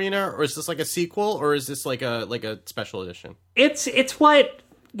 4 Arena, or is this like a sequel, or is this like a special edition? It's what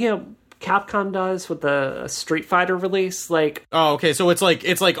Capcom does with the Street Fighter release. Okay, so it's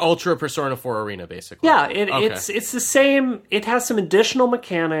like Ultra Persona 4 Arena, basically. Yeah, it's the same. It has some additional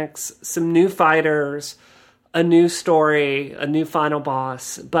mechanics, some new fighters, a new story, a new final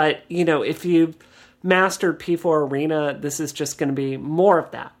boss. But if you mastered P4 Arena, this is just going to be more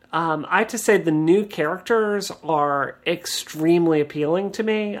of that. I have to say the new characters are extremely appealing to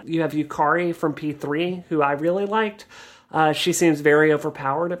me. You have Yukari from P3, who I really liked. She seems very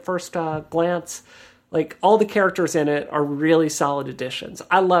overpowered at first glance. All the characters in it are really solid additions.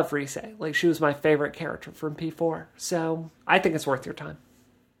 I love Rise. She was my favorite character from P4. So I think it's worth your time.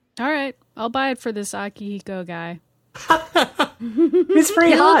 All right. I'll buy it for this Akihiko guy. He's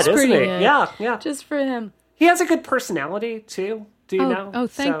pretty hot, isn't he? Good. Yeah. Just for him. He has a good personality, too. Do you know? Oh,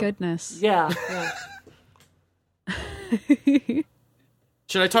 thank goodness. Yeah.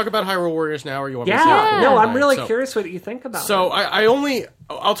 Should I talk about Hyrule Warriors now, or you want me to? No, I'm really curious what you think about it. So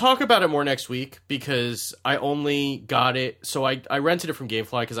I'll talk about it more next week, because I only got it. So I rented it from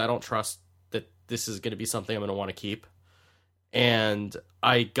GameFly because I don't trust that this is going to be something I'm going to want to keep. And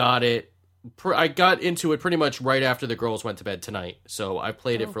I got into it pretty much right after the girls went to bed tonight. So I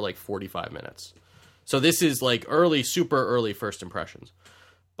played it for 45 minutes. So this is super early first impressions.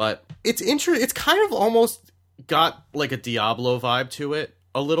 But it's interesting. It's kind of almost got a Diablo vibe to it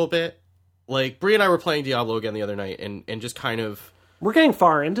a little bit. Bree and I were playing Diablo again the other night, and just kind of... We're getting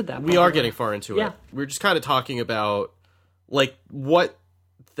far into that. We are getting far into it. We're just kind of talking about, what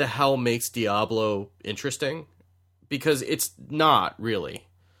the hell makes Diablo interesting? Because it's not really.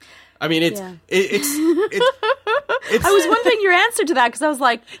 I mean, it's I was wondering your answer to that, because I was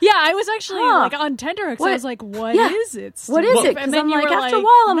like... Yeah, I was actually on tenterhooks. I was like, what is it, Steve? What is it? Because I'm after a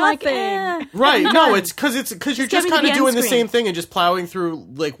while, I'm nothing. Right, no, it's because you're just kind of doing the same thing and just plowing through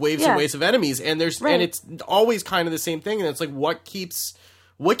waves and waves of enemies, and and it's always kind of the same thing, and it's what keeps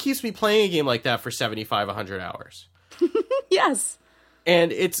me playing a game like that for 75, 100 hours? Yes.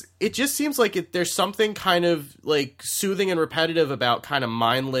 And it just seems like there's something kind of soothing and repetitive about kind of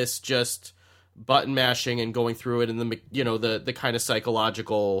mindless just button mashing and going through it, and the kind of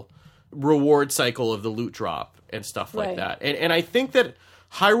psychological reward cycle of the loot drop and stuff like that. And I think that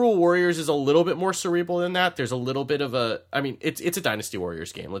Hyrule Warriors is a little bit more cerebral than that. There's a little bit of it's a Dynasty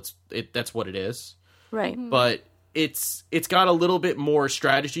Warriors game. That's what it is. Right. But it's got a little bit more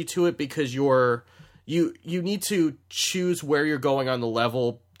strategy to it, because you need to choose where you're going on the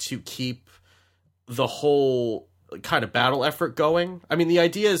level to keep the whole kind of battle effort going. I mean, the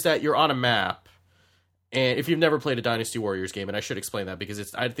idea is that you're on a map, and if you've never played a Dynasty Warriors game, and I should explain that,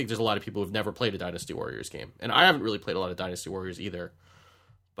 because I think there's a lot of people who've never played a Dynasty Warriors game, and I haven't really played a lot of Dynasty Warriors either,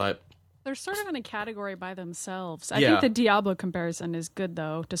 but... They're sort of in a category by themselves. I think the Diablo comparison is good,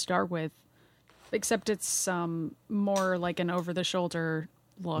 though, to start with, except it's more like an over-the-shoulder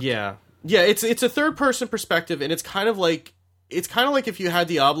look. Yeah, it's a third-person perspective, and it's kind of like if you had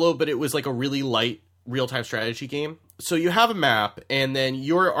Diablo, but it was a really light real-time strategy game. So you have a map, and then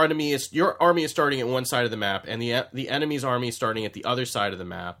your army is starting at one side of the map, and the enemy's army is starting at the other side of the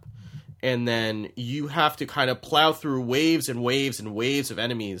map, and then you have to kind of plow through waves and waves and waves of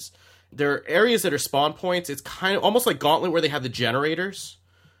enemies. There are areas that are spawn points. It's kind of almost like Gauntlet, where they have the generators.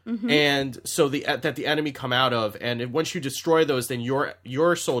 Mm-hmm. And so that the enemy come out of, and once you destroy those, then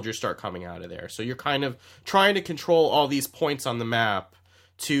your soldiers start coming out of there. So you're kind of trying to control all these points on the map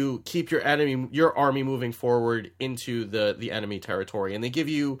to keep your army moving forward into the enemy territory, and they give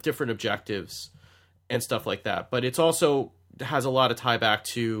you different objectives and stuff like that. But it's also has a lot of tie back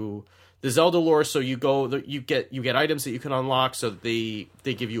to the Zelda lore. So you get items that you can unlock. So they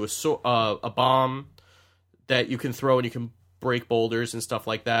give you a bomb that you can throw, and you can break boulders and stuff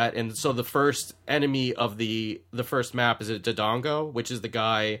like that. And so the first enemy of the first map is a Dodongo, which is the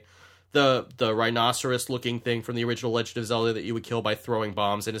guy, the rhinoceros looking thing from the original Legend of Zelda that you would kill by throwing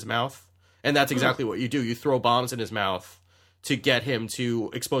bombs in his mouth. And that's exactly what you do. You throw bombs in his mouth to get him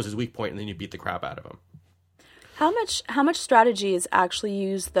to expose his weak point, and then you beat the crap out of him. How much strategy is actually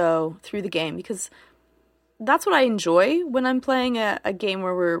used, though, through the game? Because that's what I enjoy when I'm playing a game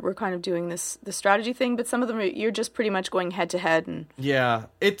where we're kind of doing the strategy thing, but some of them you're just pretty much going head-to-head. And yeah,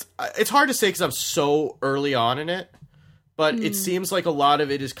 it's hard to say because I'm so early on in it, but it seems like a lot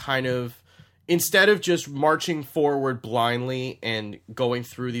of it is kind of, instead of just marching forward blindly and going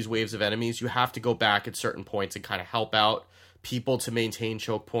through these waves of enemies, you have to go back at certain points and kind of help out people to maintain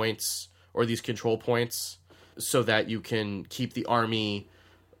choke points or these control points so that you can keep the army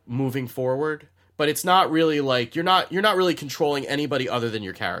moving forward. But it's not really like you're not really controlling anybody other than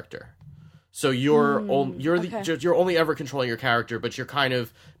your character. So you're only ever controlling your character, but you're kind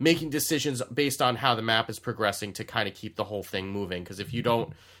of making decisions based on how the map is progressing to kind of keep the whole thing moving. Because if you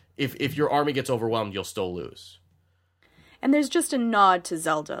don't, if your army gets overwhelmed, you'll still lose. And there's just a nod to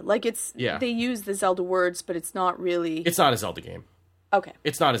Zelda. Like, they use the Zelda words, but it's not really... It's not a Zelda game. Okay.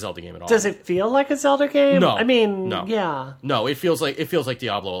 It's not a Zelda game at all. Does it feel like a Zelda game? No. I mean, no. Yeah. No, it feels like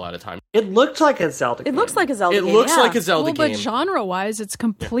Diablo a lot of time. It looked like a Zelda game. It looks like a Zelda game. It looks like a Zelda game. But genre-wise, it's a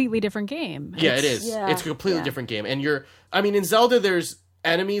completely different game. Yeah, it is. Yeah. It's a completely different game. And in Zelda, there's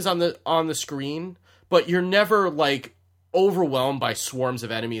enemies on the screen, but you're never, like, overwhelmed by swarms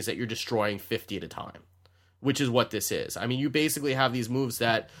of enemies that you're destroying 50 at a time, which is what this is. I mean, you basically have these moves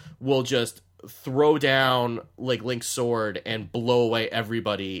that will just throw down, like, Link's sword and blow away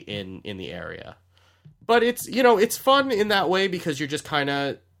everybody in the area. But it's, it's fun in that way because you're just kind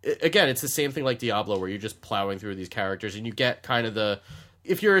of, again, it's the same thing like Diablo where you're just plowing through these characters and you get kind of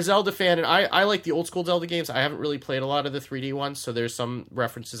if you're a Zelda fan, and I like the old school Zelda games, I haven't really played a lot of the 3D ones, so there's some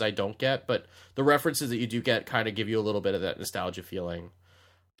references I don't get, but the references that you do get kind of give you a little bit of that nostalgia feeling.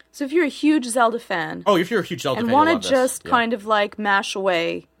 So if you're a huge Zelda fan... Oh, if you're a huge Zelda fan, and want to just kind of, like, mash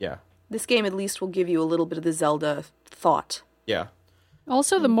away... Yeah. This game at least will give you a little bit of the Zelda thought. Yeah.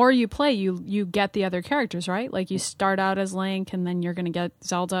 Also, the more you play, you get the other characters, right? Like, you start out as Link, and then you're going to get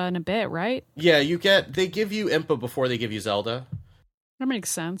Zelda in a bit, right? Yeah, they give you Impa before they give you Zelda. That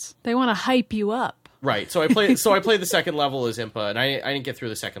makes sense. They want to hype you up. Right. So I played the second level as Impa, and I didn't get through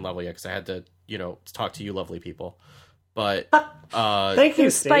the second level yet because I had to, talk to you lovely people. But thank you. There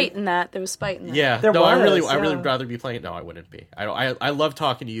was spite in that. Yeah. I really would rather be playing it. No, I wouldn't be. I love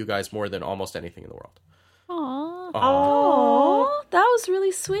talking to you guys more than almost anything in the world. Aww. That was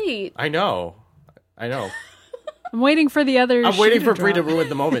really sweet. I know. I'm waiting for the other. I'm waiting for Bree to ruin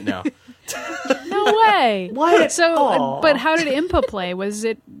the moment now. No way. What? So, but how did Impa play?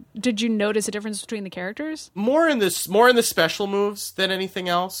 Did you notice a difference between the characters? More in the special moves than anything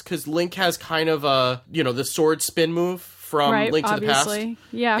else, because Link has kind of the sword spin move from Link to the Past.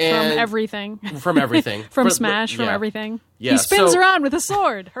 Yeah, from everything. From everything. From Smash, from everything. Yeah, he spins around with a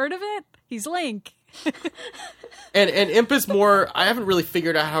sword. Heard of it? He's Link. And Impa's more, I haven't really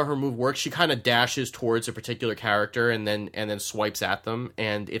figured out how her move works. She kind of dashes towards a particular character and then swipes at them,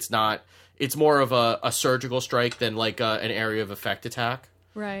 and it's more of a surgical strike than like an area of effect attack.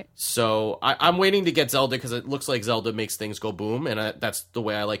 Right. So I'm waiting to get Zelda because it looks like Zelda makes things go boom, and that's the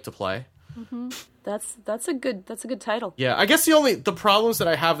way I like to play. Mm-hmm. That's a good title. Yeah, I guess the problems that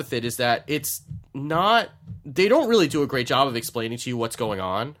I have with it is that it's not, they don't really do a great job of explaining to you what's going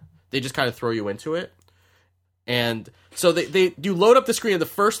on. They just kind of throw you into it. And so you load up the screen and the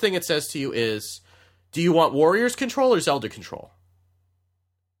first thing it says to you is, do you want Warriors control or Zelda control?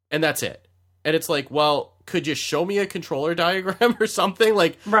 And that's it. And it's like, well, could you show me a controller diagram or something?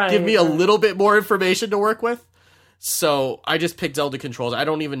 Like, give me a little bit more information to work with. So I just picked Zelda controls.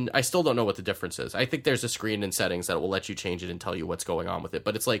 I still don't know what the difference is. I think there's a screen in settings that will let you change it and tell you what's going on with it.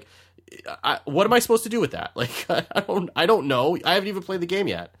 But it's like, what am I supposed to do with that? Like, I don't know. I haven't even played the game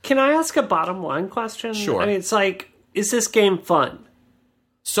yet. Can I ask a bottom line question? Sure. I mean, it's like, is this game fun?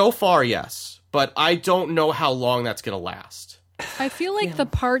 So far, yes. But I don't know how long that's going to last. I feel like the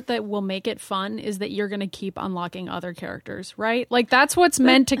part that will make it fun is that you're going to keep unlocking other characters, right? Like, that's what's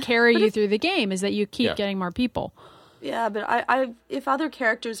meant to carry you through the game, is that you keep getting more people. Yeah, but I if other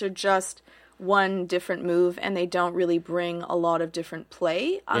characters are just one different move and they don't really bring a lot of different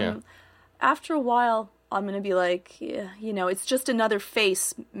play, after a while, I'm going to be like, it's just another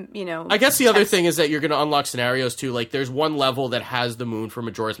face, I guess the other thing is that you're going to unlock scenarios too. Like, there's one level that has the moon from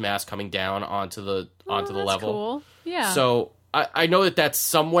Majora's Mask coming down onto the level. Cool. Yeah. So I know that that's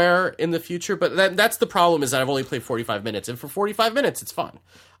somewhere in the future, but that's the problem, is that I've only played 45 minutes, and for 45 minutes, it's fun.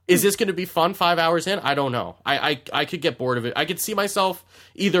 Is this going to be fun 5 hours in? I don't know. I could get bored of it. I could see myself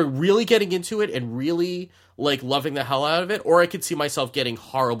either really getting into it and really like loving the hell out of it, or I could see myself getting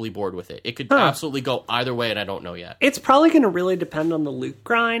horribly bored with it. It could absolutely go either way, and I don't know yet. It's probably going to really depend on the loot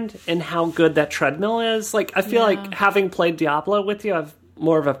grind and how good that treadmill is. Like, I feel like having played Diablo with you, I've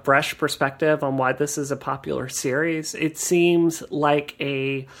more of a fresh perspective on why this is a popular series. It seems like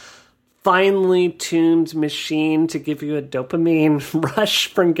a finely tuned machine to give you a dopamine rush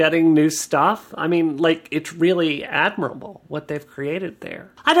from getting new stuff. I mean, like, it's really admirable what they've created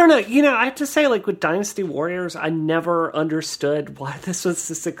there. I don't know, I have to say, like, with Dynasty Warriors, I never understood why this was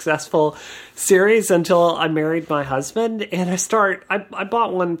a successful series until I married my husband, and I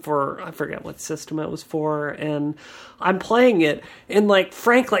bought one for, I forget what system it was for, and I'm playing it, and, like,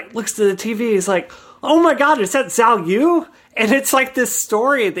 Frank, like, looks to the TV, he's like, oh my god, is that Zhao Yu? And it's like this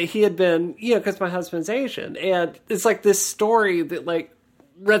story that he had been, because my husband's Asian. And it's like this story that like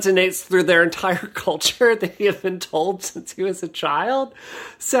resonates through their entire culture that he had been told since he was a child.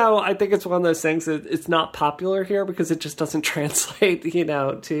 So I think it's one of those things that it's not popular here because it just doesn't translate,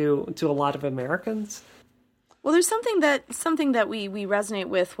 to a lot of Americans. Well, there's something that we resonate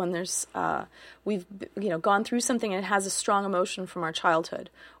with when there's we've gone through something and it has a strong emotion from our childhood.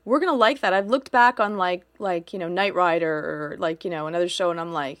 We're gonna like that. I've looked back on like Knight Rider or another show, and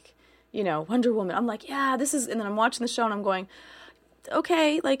I'm like, Wonder Woman. I'm like, yeah, this is, and then I'm watching the show and I'm going,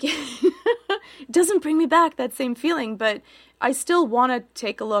 okay, like it doesn't bring me back that same feeling, but I still want to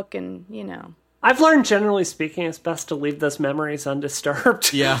take a look and I've learned, generally speaking, it's best to leave those memories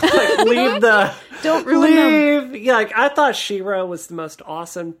undisturbed. Yeah. Don't ruin them. Yeah, like, I thought She-Ra was the most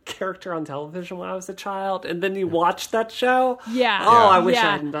awesome character on television when I was a child, and then you watch that show. Yeah. Oh, I wish I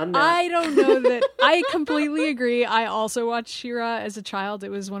hadn't done that. I don't know that. I completely agree. I also watched She-Ra as a child. It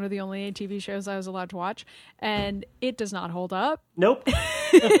was one of the only TV shows I was allowed to watch, and it does not hold up. Nope.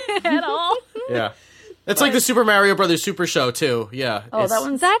 At all. Yeah. It's like the Super Mario Brothers Super Show, too. Yeah. Oh,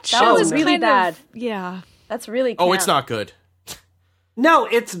 that show is really bad. Yeah. That's really Oh, it's not good. No,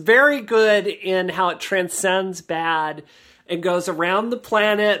 it's very good in how it transcends bad and goes around the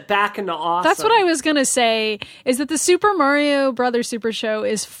planet back into awesome. That's what I was going to say, is that the Super Mario Brothers Super Show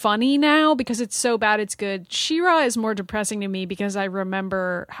is funny now because it's so bad it's good. She-Ra is more depressing to me because I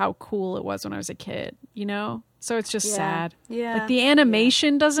remember how cool it was when I was a kid, So it's just sad. Yeah. Like, the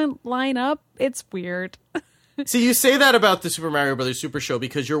animation doesn't line up. It's weird. See, you say that about the Super Mario Brothers Super Show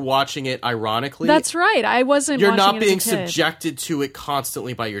because you're watching it ironically. That's right. I wasn't You're watching not it being as a kid. subjected to it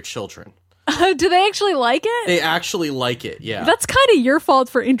constantly by your children. Do they actually like it? They actually like it, yeah. That's kind of your fault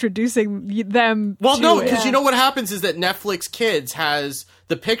for introducing them Well, to no, it. because you know what happens is that Netflix Kids has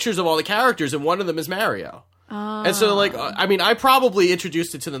the pictures of all the characters, and one of them is Mario. And so, like, I mean, I probably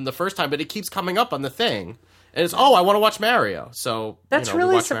introduced it to them the first time, but it keeps coming up on the thing. And it's, I want to watch Mario. So that's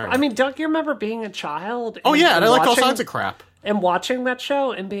really I mean, don't you remember being a child? Oh, yeah, and I liked all kinds of crap. And watching that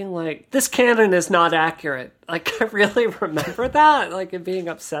show and being like, this canon is not accurate. Like, I really remember that, like, and being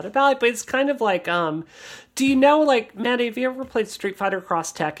upset about it. But it's kind of like, do you know, like, Maddie, have you ever played Street Fighter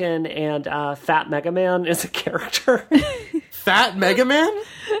Cross Tekken and Fat Mega Man is a character? Fat Mega Man?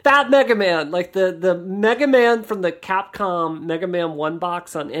 Fat Mega Man, like the Mega Man from the Capcom Mega Man 1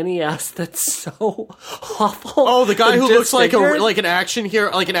 box on NES that's so awful. Oh, the guy who looks like an action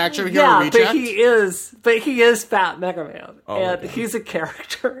hero, reject? But he is Fat Mega Man. Oh, and he's a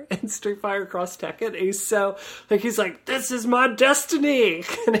character in Street Fighter Cross Tekken. He's so, he's like, this is my destiny.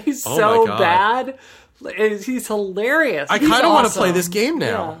 And he's so bad. He's hilarious. I kind of want to play this game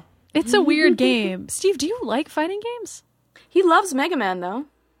now. Yeah. It's a weird game. Steve, do you like fighting games? He loves Mega Man, though.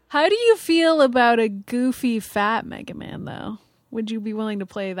 How do you feel about a goofy fat Mega Man, though? Would you be willing to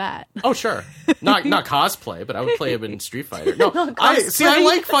play that? Oh, sure. Not cosplay, but I would play him in Street Fighter. No, I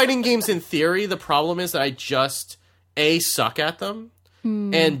like fighting games in theory. The problem is that I just, A, suck at them,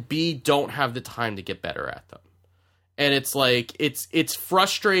 and B, don't have the time to get better at them. And it's like, it's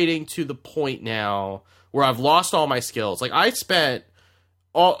frustrating to the point now where I've lost all my skills. Like, I spent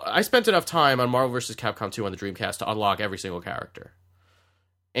enough time on Marvel vs. Capcom 2 on the Dreamcast to unlock every single character.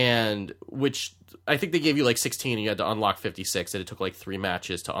 And which I think they gave you like 16 and you had to unlock 56, and it took like 3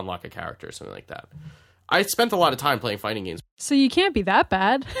 matches to unlock a character or something like that. I spent a lot of time playing fighting games. So you can't be that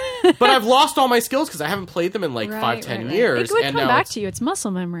bad. But I've lost all my skills because I haven't played them in like 5-10 years. It would come back to you. It's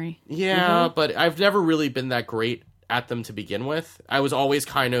muscle memory. Yeah, but I've never really been that great at them to begin with. I was always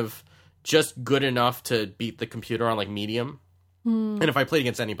kind of just good enough to beat the computer on like medium. And if I played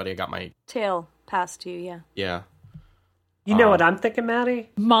against anybody, I got my tail passed to you, yeah. Yeah. You know what I'm thinking, Maddie?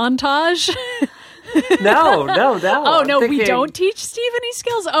 Montage? No. Oh, no, we don't teach Steve any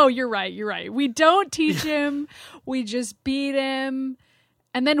skills? Oh, you're right. We don't teach him. We just beat him.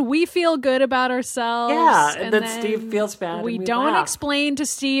 And then we feel good about ourselves. Yeah, and then Steve feels bad. We don't explain to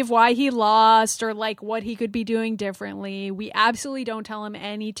Steve why he lost or like what he could be doing differently. We absolutely don't tell him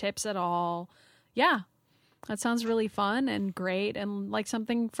any tips at all. Yeah, that sounds really fun and great and like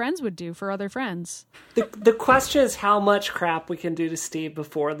something friends would do for other friends. The question is how much crap we can do to Steve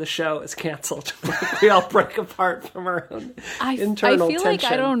before the show is canceled. We all break apart from our own internal I feel tension. like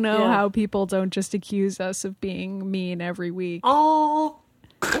I don't know how people don't just accuse us of being mean every week. Oh,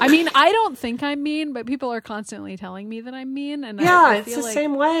 I mean, I don't think I'm mean, but people are constantly telling me that I'm mean. And I it's the like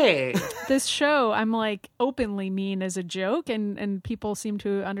same way. This show, I'm like openly mean as a joke, and people seem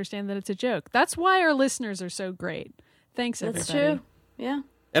to understand that it's a joke. That's why our listeners are so great. Thanks, everybody. That's true. Yeah.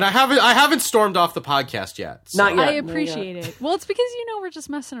 And I haven't stormed off the podcast yet. So. Not yet. I appreciate it. Well, it's because we're just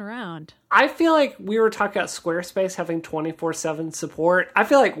messing around. I feel like we were talking about Squarespace having 24/7 support. I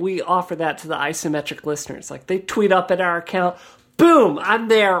feel like we offer that to the isometric listeners. Like they tweet up at our account. Boom! I'm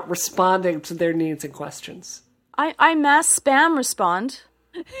there responding to their needs and questions. I mass spam respond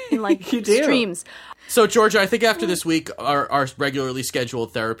in like You do. streams. So, Georgia, I think after this week, our regularly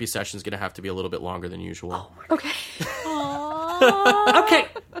scheduled therapy session is going to have to be a little bit longer than usual. Okay. Okay,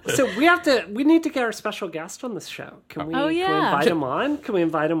 so we need to get our special guest on this show. Can we invite him on? Can we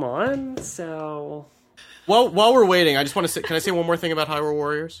invite him on? So... Well, while we're waiting, I just want to say, can I say one more thing about Hyrule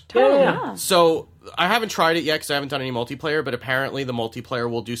Warriors? Yeah. So, I haven't tried it yet because I haven't done any multiplayer, but apparently the multiplayer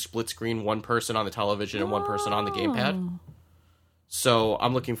will do split screen, one person on the television and one person on the gamepad. So,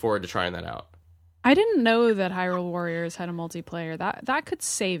 I'm looking forward to trying that out. I didn't know that Hyrule Warriors had a multiplayer. That could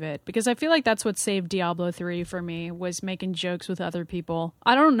save it, because I feel like that's what saved Diablo 3 for me, was making jokes with other people.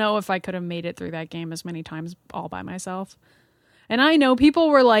 I don't know if I could have made it through that game as many times all by myself. And I know people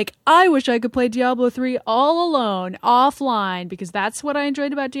were like, I wish I could play Diablo 3 all alone, offline, because that's what I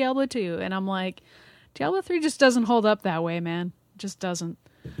enjoyed about Diablo 2. And I'm like, Diablo 3 just doesn't hold up that way, man. It just doesn't.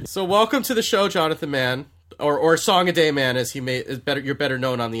 So welcome to the show, Jonathan Mann, or Song a Day Man, as you're better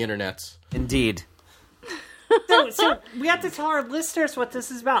known on the internet. Indeed. So we have to tell our listeners what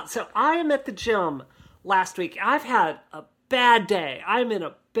this is about. So I am at the gym last week. I've had a bad day. I'm in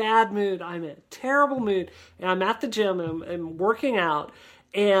a bad mood. I'm in a terrible mood. And I'm at the gym and I'm working out.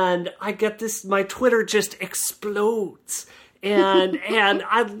 And I get this, my Twitter just explodes. And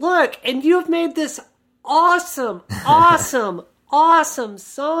I look, and you have made this awesome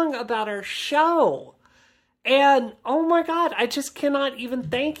song about our show. And oh my God, I just cannot even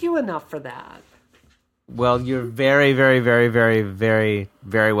thank you enough for that. Well, you're very, very, very, very, very,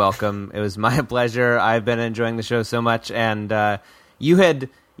 very welcome. It was my pleasure. I've been enjoying the show so much, and you had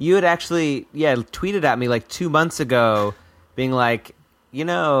actually tweeted at me like 2 months ago, being like,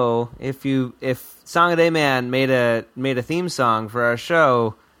 if Song a Day Man made a theme song for our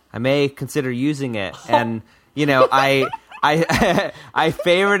show, I may consider using it. And I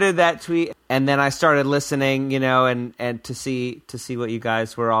favorited that tweet, and then I started listening, and to see what you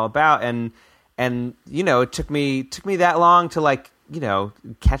guys were all about, and it took me that long to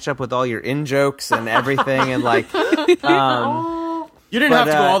catch up with all your in-jokes and everything, and you didn't have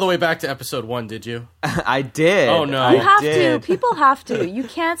to go all the way back to episode 1, did you? I did. Oh no, you have to. People have to. You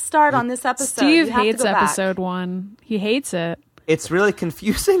can't start on this episode. Steve hates episode 1. He hates it. It's really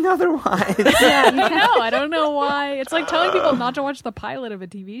confusing otherwise. I don't know why. It's like telling people not to watch the pilot of a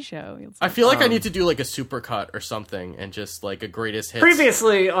TV show. I feel like I need to do like a supercut or something, and just like a greatest hits.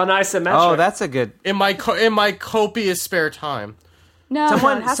 Previously on Isometric. Oh, that's a good. In my copious spare time. No,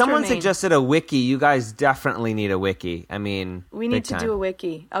 someone suggested a wiki. You guys definitely need a wiki. I mean, we need to do a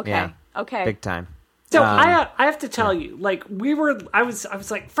wiki. Okay. Yeah. Okay. Big time. So I have to tell you, I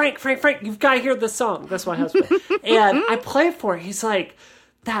was like, Frank, you've got to hear this song. That's my husband. And I play it for him. He's like,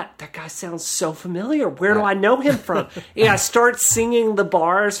 that guy sounds so familiar. Where do I know him from? And I start singing the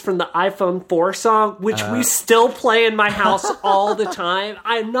bars from the iPhone 4 song, which we still play in my house all the time.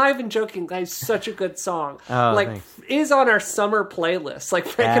 I'm not even joking. It's such a good song. Thanks. It is on our summer playlist. Like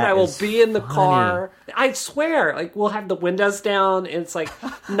Frank and I will be in the car. I swear, we'll have the windows down, and it's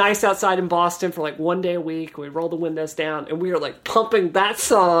nice outside in Boston for 1 day a week. We roll the windows down, and we are pumping that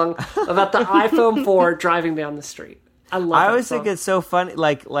song about the iPhone 4 driving down the street. I always think it's so funny.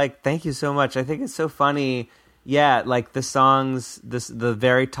 Thank you so much. I think it's so funny. Yeah, the songs, the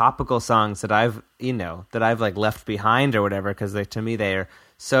very topical songs that I've left behind or whatever, because to me they are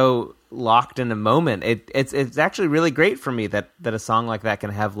so locked in a moment. It's actually really great for me that a song like that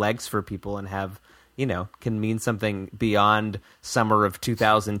can have legs for people and have can mean something beyond summer of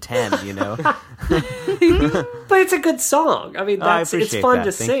 2010. But it's a good song. I mean, it's fun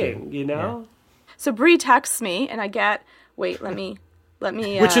to sing. Yeah. So Bree texts me, and I get, wait, let me.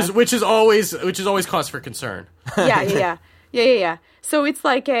 Which is always cause for concern. Yeah. So it's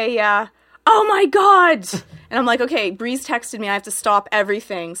like a, oh my God. And I'm like, okay, Bree's texted me. I have to stop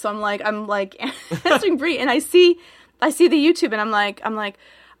everything. So I'm like answering Bree, and I see the YouTube, and I'm like,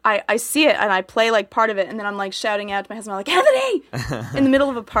 I see it, and I play like part of it, and then I'm like shouting out to my husband, I'm like, Anthony, in the middle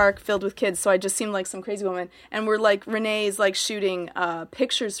of a park filled with kids. So I just seemed like some crazy woman. And we're like, Renee's like shooting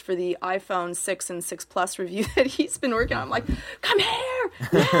pictures for the iPhone 6 and 6 Plus review that he's been working on. I'm like, come here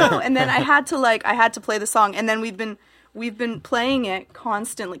now. And then I had to play the song, and then we've been playing it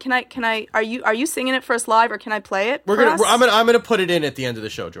constantly. Can I? Are you singing it for us live, or can I play it? I'm gonna put it in at the end of the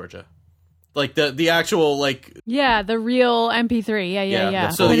show, Georgia. Like the actual like. Yeah, the real MP3.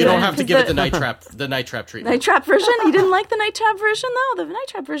 Yeah. So you don't have to give it the Night Trap treatment. Night Trap version. You didn't like the Night Trap version though. The Night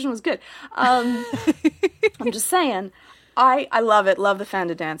Trap version was good. I'm just saying. I love it. Love the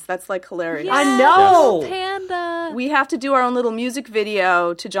Fanda dance. That's like hilarious. Yes. I know. Panda. We have to do our own little music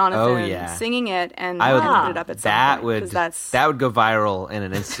video to Jonathan singing it, and I would put it up at some point. That would go viral in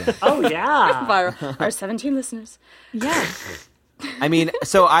an instant. Oh yeah, viral. Our 17 listeners. Yeah. I mean,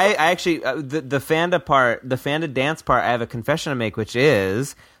 so I actually the Fanda part, the Fanda dance part. I have a confession to make, which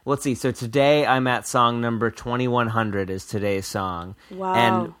is, let's see. So today I'm at song number 2100 is today's song. Wow.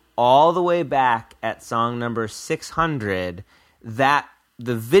 And all the way back at song number 600, that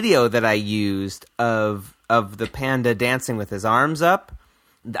the video that I used of the panda dancing with his arms up,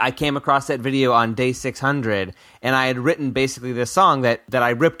 I came across that video on day 600, and I had written basically this song that I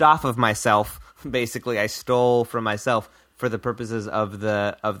ripped off of myself. Basically, I stole from myself for the purposes of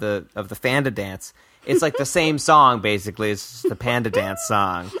the Fanda dance. It's like the same song, basically. It's just the Panda dance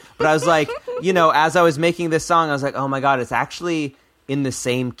song. But I was like, as I was making this song, I was like, oh my God, it's actually in the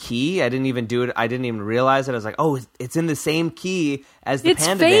same key. I didn't even do it. I didn't even realize it. I was like, oh, it's in the same key as the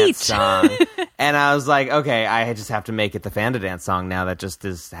Panda dance song. And I was like, okay, I just have to make it the Fanda dance song now. That just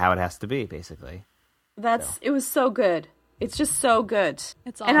is how it has to be, basically. It was so good. It's just so good.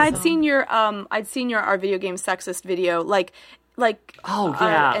 It's awesome. And I'd seen your Our Video Game Sexist video, and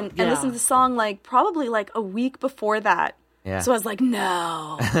listened to the song like probably like a week before that. Yeah. So I was like,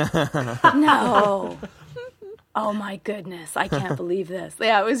 no. No. Oh my goodness, I can't believe this.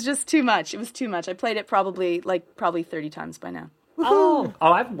 Yeah, it was just too much. It was too much. I played it probably 30 times by now. Oh,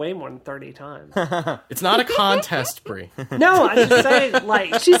 I've way more than 30 times. It's not a contest, Brie. No, I'm just saying,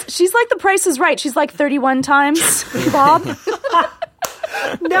 like... She's like The Price is Right. She's like 31 times, Bob.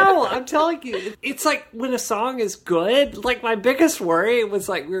 No, I'm telling you, it's like when a song is good, like my biggest worry was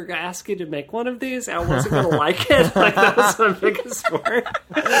like we were going to ask you to make one of these and I wasn't going to like it. Like that was my biggest worry.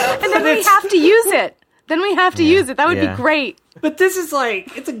 And then we have to use it. That would be great. But this is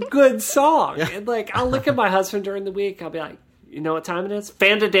like, it's a good song. Yeah. And like, I'll look at my husband during the week, I'll be like, you know what time it is?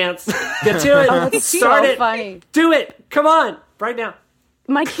 Fanda dance. Get to it. That's Start so it. Funny. Do it. Come on. Right now.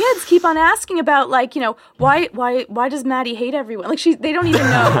 My kids keep on asking about, like, why does Maddie hate everyone? Like, they don't even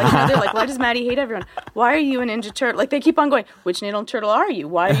know. Like, they're like, why does Maddie hate everyone? Why are you a Ninja Turtle? Like, they keep on going, which Ninja Turtle are you?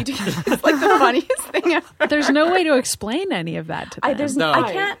 Why are you doing this? It's like the funniest thing ever. There's no way to explain any of that to them. I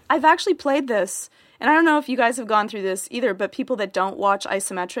can't. I've actually played this. And I don't know if you guys have gone through this either, but people that don't watch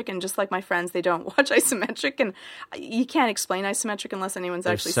isometric, and just like my friends, they don't watch isometric, and you can't explain isometric unless anyone's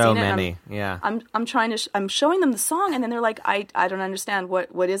actually seen it. There's so many, yeah. I'm showing them the song, and then they're like, I don't understand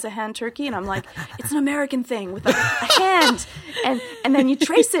what is a hand turkey, and I'm like, it's an American thing with a hand, and then you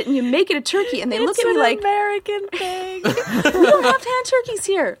trace it and you make it a turkey, and they look at me like, American thing. We don't have hand turkeys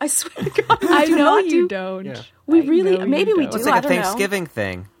here. I swear to God, I know you don't. Yeah. We really, maybe we do. It's like a I don't Thanksgiving know.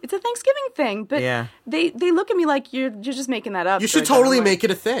 thing. It's a Thanksgiving thing, but they look at me like you're just making that up. You should totally make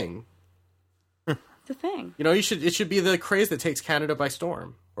it a thing. It's a thing. It should be the craze that takes Canada by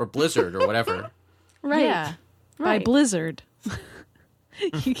storm, or Blizzard, or whatever. Right. Yeah. Right. By Blizzard.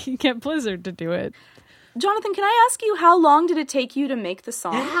 You can get Blizzard to do it. Jonathan, can I ask you, how long did it take you to make the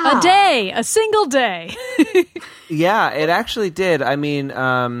song? Yeah. A day. A single day. Yeah, it actually did. I mean,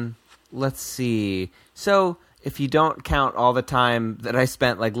 let's see. So... if you don't count all the time that I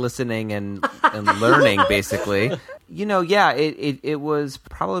spent like listening and learning, basically, it was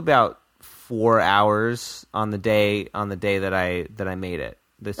probably about 4 hours on the day that I made it.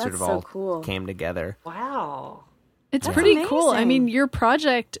 This That's sort of so all cool. came together. Wow. It's pretty cool. I mean, your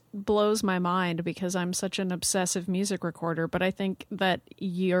project blows my mind because I'm such an obsessive music recorder, but I think that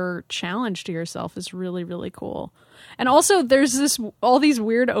your challenge to yourself is really, really cool. And also, there's all these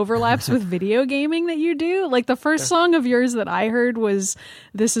weird overlaps with video gaming that you do. Like the first song of yours that I heard was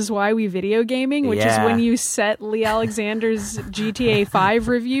 "This Is Why We Video Gaming," which is when you set Lee Alexander's GTA 5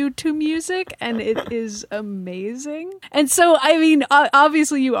 review to music, and it is amazing. And so, I mean,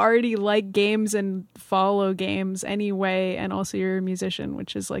 obviously, you already like games and follow games anyway, and also you're a musician,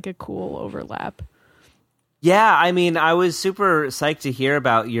 which is like a cool overlap. Yeah, I mean, I was super psyched to hear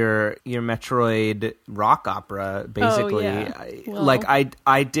about your Metroid rock opera. Basically,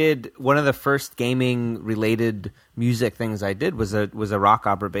 I did one of the first gaming related music things I did was a rock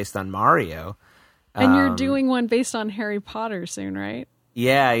opera based on Mario. And you're doing one based on Harry Potter soon, right?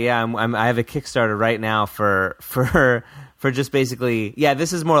 Yeah. I have a Kickstarter right now for just basically,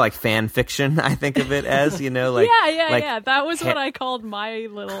 this is more like fan fiction, I think of it as, like... Yeah. That was what I called my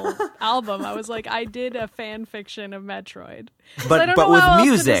little album. I was like, I did a fan fiction of Metroid. But with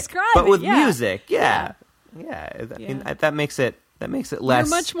music. But with music, yeah. That makes it less...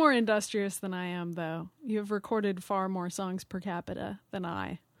 You're much more industrious than I am, though. You have recorded far more songs per capita than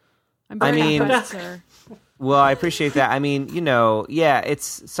I. I'm very impressed, sir. Well, I appreciate that. I mean,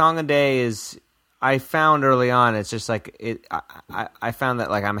 it's Song a Day is... I found early on, it's just like I found that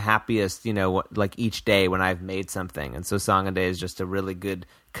like I'm happiest, like each day when I've made something, and so Song a Day is just a really good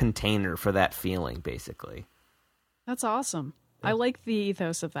container for that feeling, basically. That's awesome. I like the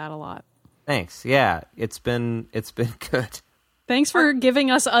ethos of that a lot. Thanks. Yeah, it's been good. Thanks for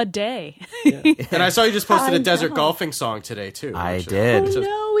giving us a day. And I saw you just posted a desert golfing song today too. I did. Oh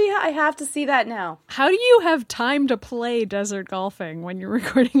no, I have to see that now. How do you have time to play desert golfing when you're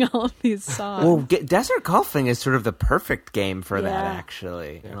recording all of these songs? Well, desert golfing is sort of the perfect game for that,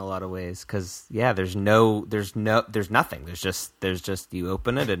 actually, in a lot of ways. Because there's nothing. There's just you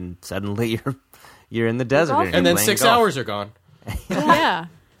open it and suddenly you're in the desert, and then 6 hours are gone. Yeah.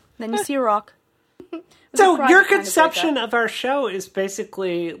 Then you see a rock. So your conception of our show is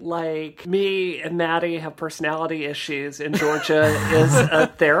basically like me and Maddie have personality issues and Georgia is a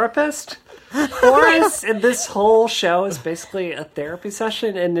therapist? Boris and this whole show is basically a therapy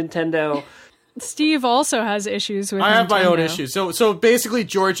session, and Nintendo... Steve also has issues with I have Nintendo. my own issues. So basically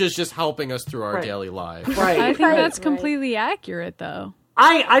Georgia's just helping us through our daily lives. Right. I think that's completely accurate, though.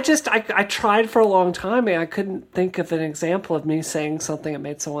 I tried for a long time and I couldn't think of an example of me saying something that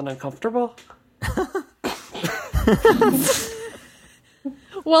made someone uncomfortable.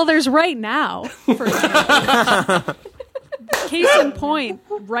 Well, there's right now, for example. Case in point,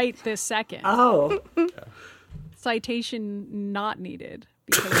 right this second. Oh. Citation not needed,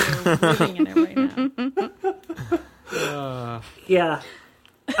 because we're living in it right now. Yeah.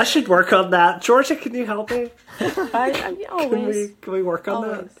 I should work on that. Georgia, can you help me? Always. Can we work on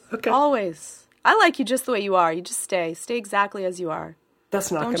that? Okay. Always. I like you just the way you are. You just stay exactly as you are.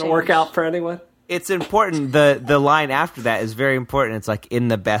 That's not going to work out for anyone. It's important. The line after that is very important. It's like in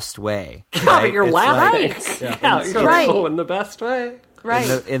the best way. Right? But you're laughing. Right. Yeah, you're right. in the best way.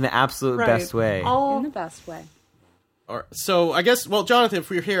 Right. In the absolute best way. In the best way. So I guess, well, Jonathan, if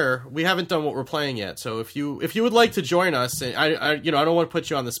we're here, we haven't done what we're playing yet. So if you would like to join us, and I don't want to put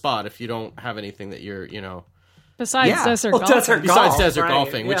you on the spot if you don't have anything that you're, Besides desert golfing. Besides desert right,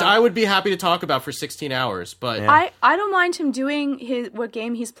 golfing, which I would be happy to talk about for 16 hours. But I don't mind him doing what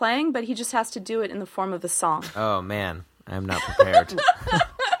game he's playing, but he just has to do it in the form of a song. Oh man, I'm not prepared. Do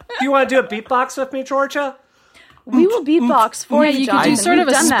you want to do a beatbox with me, Georgia? We will beatbox for you, you could Jonathan. do sort of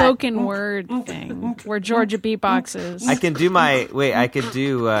a We've done that. spoken word thing where Georgia beatboxes. I can do I could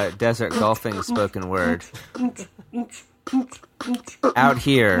do desert golfing spoken word. Out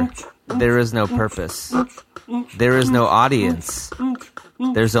here, there is no purpose. There is no audience.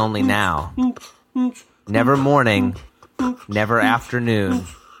 There's only now. Never morning, never afternoon,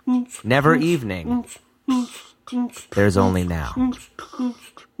 never evening. There's only now.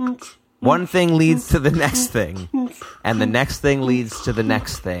 One thing leads to the next thing, and the next thing leads to the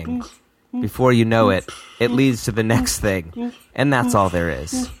next thing. Before you know it, it leads to the next thing, and that's all there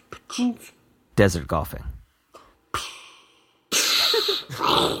is. Desert golfing.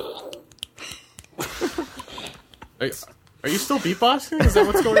 Are you still beatboxing? Is that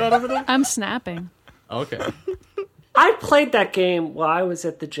what's going on over there? I'm snapping. Okay. I played that game while I was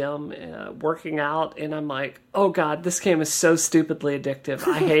at the gym working out, and I'm like, oh god, this game is so stupidly addictive.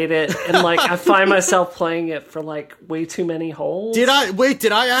 I hate it. And I find myself playing it for way too many holes. Did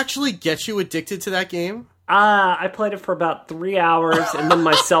I actually get you addicted to that game? I played it for about 3 hours, and then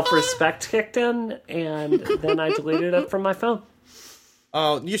my self-respect kicked in, and then I deleted it from my phone.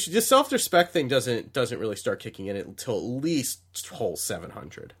 The self-respect thing doesn't really start kicking in until at least hole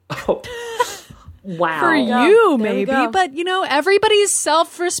 700. Oh. Wow. For Yeah, you, there we maybe. go. But, everybody's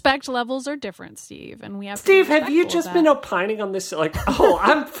self-respect levels are different, Steve. And we have to Steve, be have you respectful just of been that. opining on this? Like,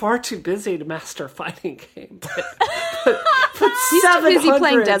 I'm far too busy to master a fighting game. But He's too busy 700,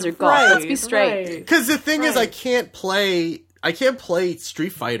 playing Desert Golf. Let's be straight. right. Because the thing is, I can't play Street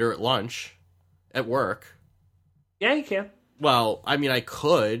Fighter at lunch, at work. Yeah, you can. Well, I mean, I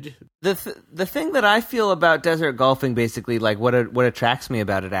could. The thing that I feel about desert golfing, basically, like what attracts me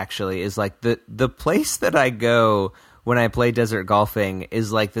about it, actually, is like the place that I go when I play desert golfing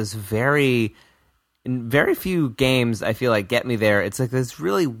is like this very few games I feel like get me there. It's like this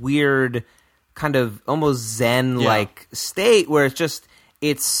really weird kind of almost zen like state where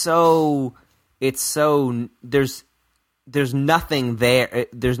it's so there's nothing there.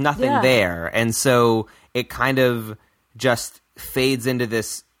 There's nothing there, and so it kind of just fades into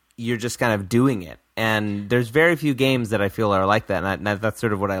this. You're just kind of doing it, and there's very few games that I feel are like that, and that's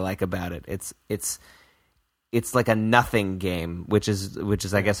sort of what I like about it. It's like a nothing game, which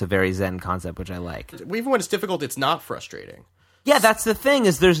is I guess a very zen concept, which I like. Even when it's difficult, it's not frustrating. Yeah, that's the thing,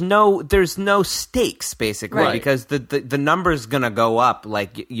 is there's no stakes, basically, Right. because the number's gonna go up.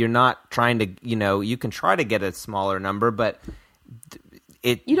 Like, you're not trying to, you can try to get a smaller number, but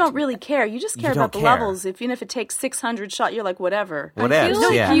You don't really care. You just care You don't about the care. levels. Even if it takes 600 shot, you're like, whatever. What I else? feel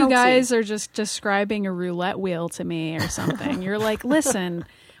like Yeah. you Penalty. guys are just describing a roulette wheel to me or something. You're like, listen,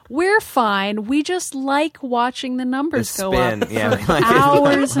 we're fine. We just like watching the numbers go spin, up yeah, for like-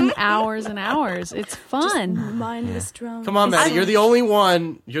 hours and hours and hours. It's fun. Mindless drone. Come on, Maddie, you're the only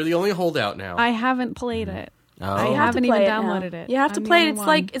one. You're the only holdout now. I haven't played it. Oh. I You have haven't to play even it now. downloaded it. You have to I'm the play it.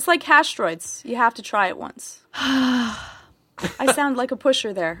 only It's like Hastroids. You have to try it once. I sound like a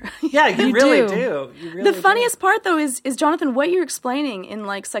pusher there. Yeah, you You really do. do. You really The do. funniest part, though, is Jonathan, what you're explaining in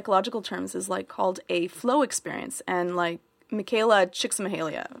like psychological terms is like called a flow experience, and like Michaela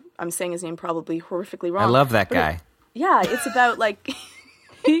Csikszentmihalyi, I'm saying his name probably horrifically wrong. I love that but guy. yeah, it's about like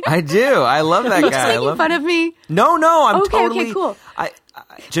I do. I love that guy. I making love fun of me. No, I'm Okay, totally. okay, cool.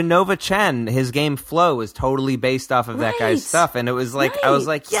 Genova Chen, his game Flow is totally based off of that guy's Right. stuff, and it was like I was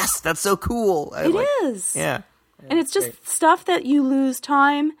Right. like, yes, that's so cool. It is. Yeah. And it's just stuff that you lose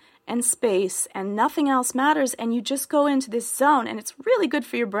time and space and nothing else matters, and you just go into this zone, and it's really good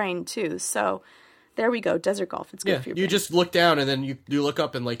for your brain too. So there we go, desert golf. It's good yeah, for your you brain. just look down and then you look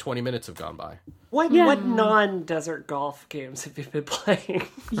up and like 20 minutes have gone by. What non-desert golf games have you been playing?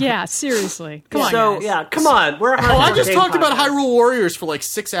 Yeah, seriously. Come on, So- guys. Yeah, come on. We're Oh, I just talked about Hyrule Warriors for like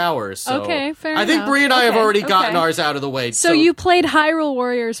 6 hours. So Okay, fair I think enough. Bree and I have Okay, already gotten okay. ours out of the way. So you played Hyrule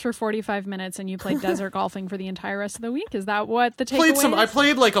Warriors for 45 minutes and you played desert golfing for the entire rest of the week? Is that what the takeaway played some. is? I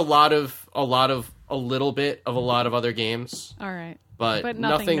played like a little bit of a lot of other games, All right. but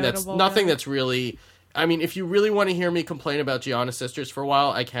nothing that's notable, nothing really. that's really. I mean, if you really want to hear me complain about Gianna Sisters for a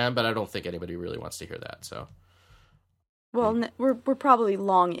while, I can, but I don't think anybody really wants to hear that. So Well, we're probably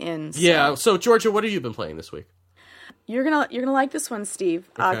long in. So. yeah. So Georgia, what have you been playing this week? You're gonna like this one, Steve,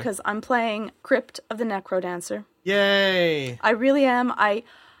 Okay. because I'm playing Crypt of the Necrodancer. Yay! I really am.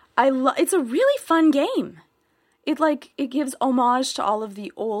 It's a really fun game. It gives homage to all of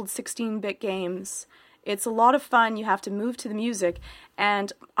the old 16-bit games. It's a lot of fun. You have to move to the music,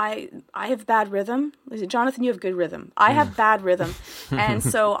 and I have bad rhythm. Jonathan, you have good rhythm. I have bad rhythm, and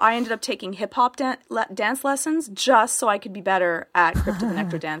so I ended up taking hip hop dance lessons just so I could be better at Crypt of the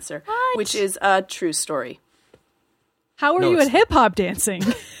Necrodancer, which is a true story. How are No, you it's at hip hop dancing?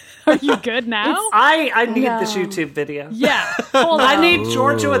 Are you good now? I need No. this YouTube video. Yeah. Hold I on. need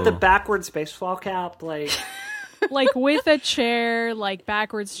Georgia with the backwards baseball cap. Like with a chair, like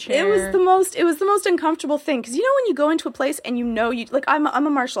backwards chair. It was the most uncomfortable thing, because when you go into a place and I'm a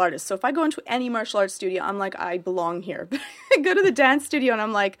martial artist, so if I go into any martial arts studio, I'm like, I belong here. But I go to the dance studio and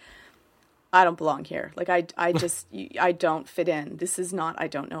I'm like, I don't belong here. Like I don't fit in. This is not. I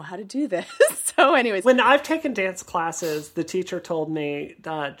don't know how to do this. So, anyways, When I've taken dance classes, the teacher told me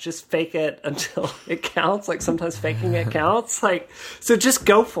just fake it until it counts. Like sometimes faking it counts. So just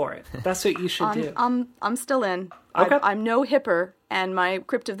go for it. That's what you should do. I'm still in. Okay. I'm no hipper, and my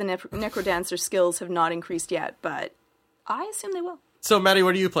Crypt of the Necrodancer skills have not increased yet, but I assume they will. So Maddie,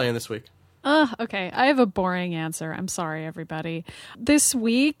 what are you playing this week? Okay. I have a boring answer. I'm sorry, everybody. This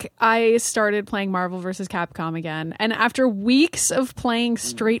week, I started playing Marvel vs. Capcom again. And after weeks of playing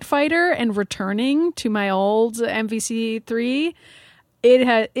Street Fighter and returning to my old MVC3,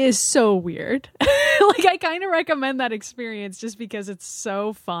 it is so weird. Like, I kind of recommend that experience just because it's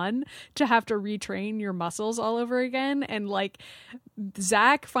so fun to have to retrain your muscles all over again. And like,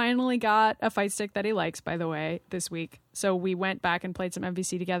 Zach finally got a fight stick that he likes, by the way, this week. So we went back and played some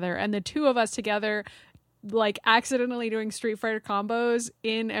MVC together, and the two of us together, like accidentally doing Street Fighter combos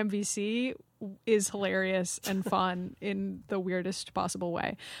in MVC is hilarious and fun in the weirdest possible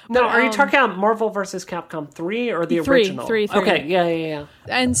way. No, are you talking about Marvel vs. Capcom 3 or the original? Three. Okay, yeah.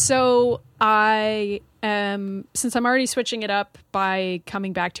 And so I am, since I'm already switching it up by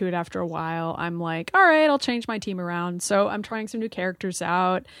coming back to it after a while, I'm like, all right, I'll change my team around. So I'm trying some new characters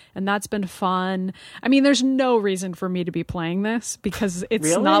out, and that's been fun. I mean, there's no reason for me to be playing this because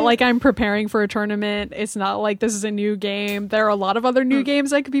it's not like I'm preparing for a tournament. It's not like this is a new game. There are a lot of other new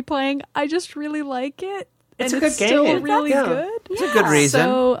games I could be playing. I just really like it. It's and a it's good still game. really good. It's a good reason.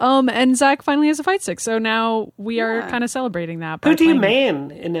 So, and Zach finally has a fight stick. So now we are kind of celebrating that. Who do you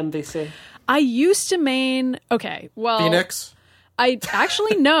main in MVC? I used to main. Okay, well, Phoenix. I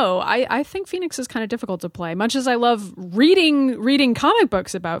actually no. I think Phoenix is kind of difficult to play. Much as I love reading comic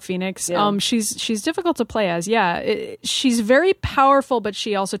books about Phoenix, she's difficult to play as. Yeah, she's very powerful, but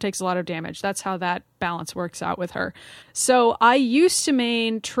she also takes a lot of damage. That's how that balance works out with her. So I used to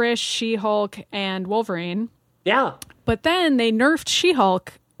main Trish, She-Hulk, and Wolverine. Yeah, but then they nerfed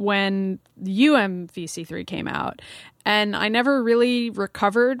She-Hulk when UMVC3 came out. And I never really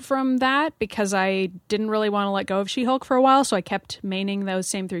recovered from that because I didn't really want to let go of She-Hulk for a while. So I kept maining those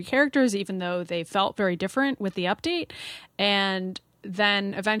same 3 characters, even though they felt very different with the update. And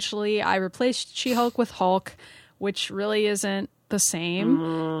then eventually I replaced She-Hulk with Hulk, which really isn't the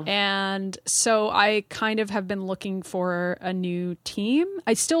same. And so I kind of have been looking for a new team.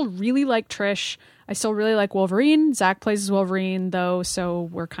 I still really like Trish. I still really like Wolverine. Zach plays as Wolverine, though. So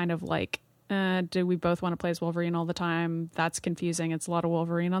we're kind of like, do we both want to play as Wolverine all the time? That's confusing. It's a lot of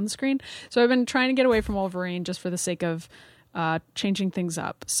Wolverine on the screen. So I've been trying to get away from Wolverine just for the sake of changing things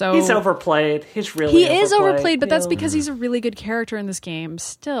up. So he's overplayed. He is overplayed, but that's because he's a really good character in this game.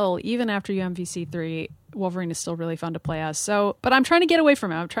 Still, even after UMVC 3, Wolverine is still really fun to play as. So, but I'm trying to get away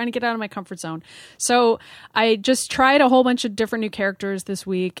from him. I'm trying to get out of my comfort zone. So I just tried a whole bunch of different new characters this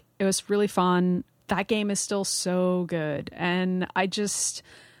week. It was really fun. That game is still so good. And I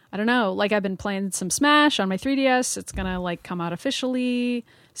don't know, like I've been playing some Smash on my 3DS. It's going to like come out officially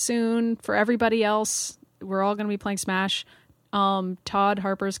soon for everybody else. We're all going to be playing Smash. Todd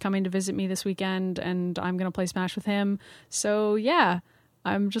Harper's coming to visit me this weekend and I'm going to play Smash with him. So yeah,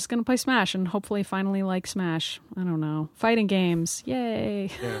 I'm just going to play Smash and hopefully finally like Smash. I don't know. Fighting games.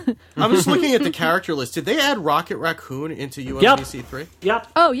 Yay. Yeah. I'm just looking at the character list. Did they add Rocket Raccoon into UMVC 3? Yep.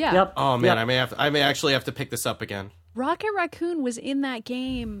 Oh yeah. Yep. Oh man, Yep. I may actually have to pick this up again. Rocket Raccoon was in that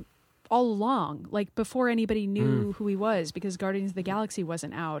game all along, like before anybody knew who he was, because Guardians of the Galaxy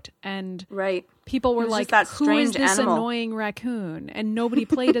wasn't out, and people were like, "Who is this annoying raccoon?" And nobody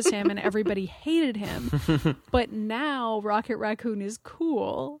played as him, and everybody hated him. But now Rocket Raccoon is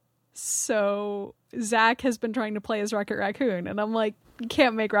cool, so Zach has been trying to play as Rocket Raccoon, and I'm like, "You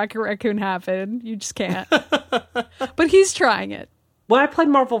can't make Rocket Raccoon happen. You just can't." But he's trying it. When I played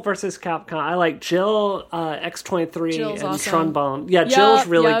Marvel vs. Capcom, I like Jill, X-23, Jill's and awesome. Trunbone. Yeah, Jill's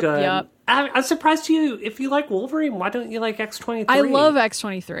really good. Yep. I'm surprised if you like Wolverine, why don't you like X-23? I love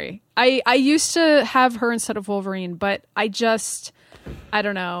X-23. I used to have her instead of Wolverine, but I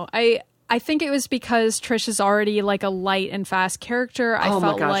don't know. I think it was because Trish is already like a light and fast character. I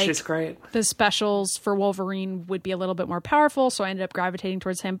felt like she's great. The specials for Wolverine would be a little bit more powerful, so I ended up gravitating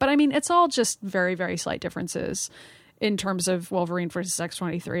towards him. But I mean, it's all just very, very slight differences in terms of Wolverine versus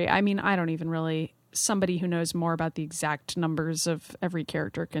X-23. I mean, I don't even really... Somebody who knows more about the exact numbers of every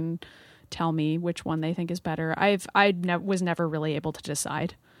character can tell me which one they think is better. I was never really able to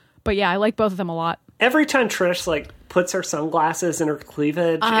decide. But yeah, I like both of them a lot. Every time Trish like puts her sunglasses in her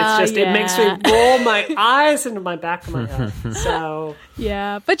cleavage, it makes me roll my eyes into my back of my head. So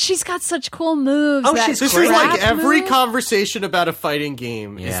yeah, but she's got such cool moves. Oh, she's this great. is like every conversation about a fighting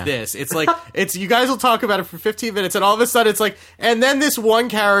game is this. It's like you guys will talk about it for 15 minutes, and all of a sudden it's like, and then this one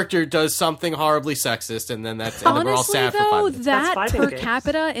character does something horribly sexist, and then then we're all sad for 5 minutes. That per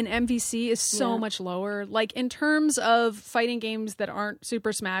capita in MVC is so much lower. Like in terms of fighting games that aren't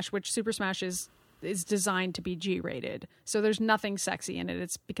Super Smash, which Super Smash is designed to be G-rated. So there's nothing sexy in it.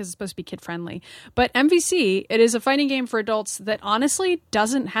 It's because it's supposed to be kid-friendly. But MVC, it is a fighting game for adults that honestly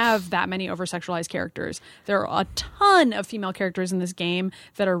doesn't have that many over-sexualized characters. There are a ton of female characters in this game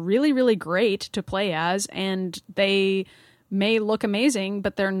that are really, really great to play as, and they may look amazing,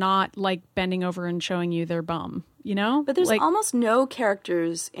 but they're not like bending over and showing you their bum, you know? But there's like, almost no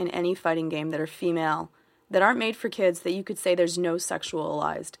characters in any fighting game that are female that aren't made for kids that you could say there's no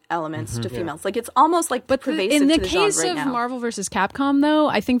sexualized elements to females. Like it's almost like pervasive in the to the case genre right of now. Marvel vs. Capcom, though,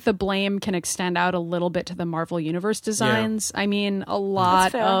 I think the blame can extend out a little bit to the Marvel Universe designs. I mean, a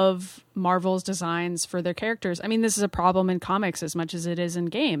lot of Marvel's designs for their characters. I mean, this is a problem in comics as much as it is in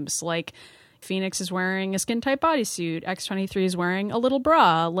games. Like, Phoenix is wearing a skin tight bodysuit. X-23 is wearing a little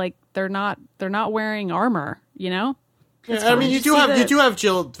bra. Like they're not wearing armor, you know? Yeah, I mean, you do have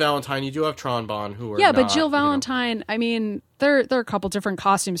Jill Valentine, you do have Tron Bonne, who are but Jill Valentine, you know. I mean, there are a couple different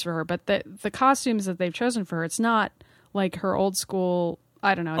costumes for her, but the costumes that they've chosen for her, it's not like her old school.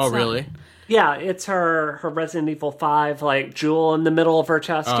 I don't know. It's really? Yeah, it's her Resident Evil 5 like jewel in the middle of her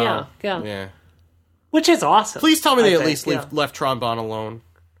chest. Yeah. Which is awesome. Please tell me they at least left Tron Bonne alone.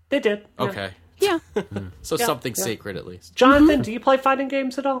 They did. Okay. Yeah. So something sacred at least. Jonathan, do you play fighting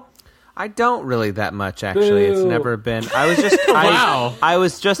games at all? I don't really that much, actually. Boo. It's never been. I was just. Wow. I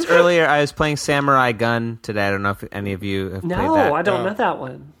was just earlier. I was playing Samurai Gun today. I don't know if any of you have played that. No, I don't know that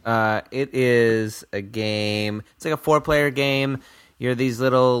one. It is a game. It's like a 4-player game. You're these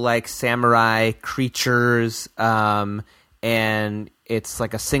little like samurai creatures, and it's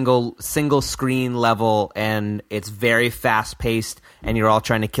like a single screen level, and it's very fast paced, and you're all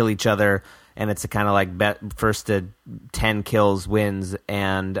trying to kill each other. And it's a kind of like first to 10 kills wins,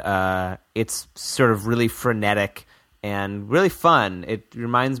 and it's sort of really frenetic and really fun. It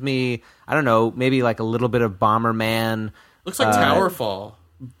reminds me, I don't know, maybe like a little bit of Bomberman. Looks like Towerfall.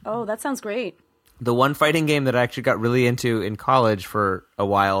 Oh, that sounds great. The one fighting game that I actually got really into in college for a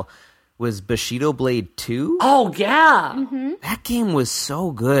while was Bushido Blade 2. Oh yeah, That game was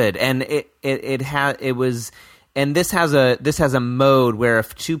so good, and it was. And this has a mode where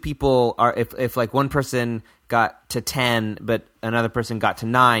if two people are if like one person got to 10 but another person got to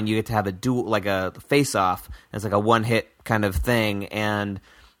 9, you get to have a duel, like a face off. It's like a one hit kind of thing, and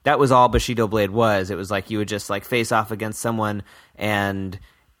that was all Bushido Blade was. It was like you would just like face off against someone, and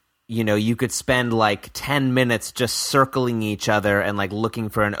you know you could spend like 10 minutes just circling each other and like looking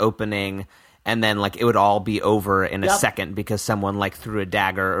for an opening, and then like it would all be over in a second because someone like threw a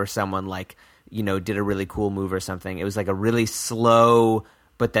dagger or someone like, you know, did a really cool move or something. It was like a really slow,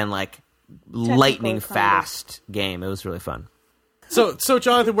 but then like lightning fast game. It was really fun. So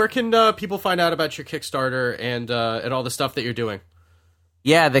Jonathan, where can people find out about your Kickstarter and all the stuff that you're doing?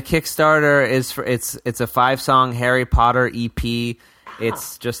 Yeah, the Kickstarter is it's a 5-song Harry Potter EP.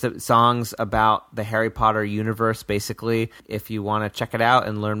 It's just songs about the Harry Potter universe, basically. If you want to check it out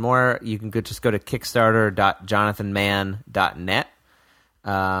and learn more, you can just go to kickstarter.jonathanmann.net.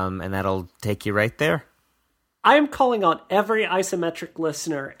 And that'll take you right there. I am calling on every isometric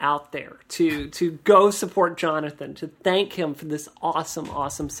listener out there to go support Jonathan, to thank him for this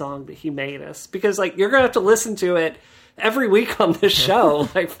awesome song that he made us. Because like you're gonna have to listen to it every week on this show.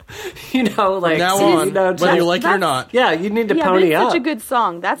 Like, you know, like from now on, whether you like it or not. Yeah, you need to pony up. It's such a good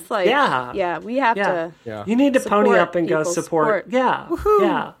song. That's like we have to. Yeah. You need to pony up and go support. Yeah,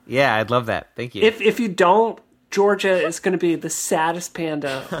 woohoo. Yeah, I'd love that. Thank you. If you don't, Georgia is going to be the saddest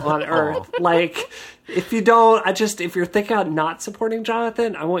panda on earth. Like, if you don't, if you're thinking about not supporting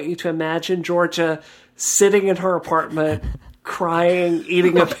Jonathan, I want you to imagine Georgia sitting in her apartment, crying,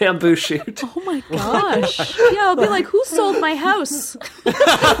 eating a bamboo shoot. Oh my gosh. Yeah, I'll be like, who sold my house?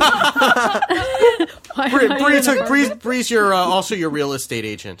 Bree's your also your real estate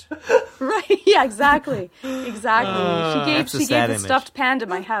agent. Right, yeah, exactly. She gave the stuffed panda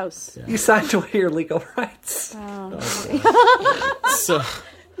my house. Yeah. You signed away your legal rights. So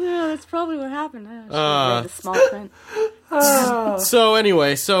yeah, that's probably what happened. I should read the small print. So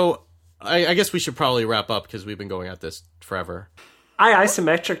anyway, I guess we should probably wrap up because we've been going at this forever. I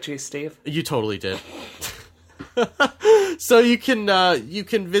isometric you, Steve. You totally did. So you can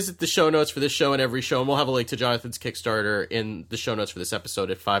visit the show notes for this show and every show, and we'll have a link to Jonathan's Kickstarter in the show notes for this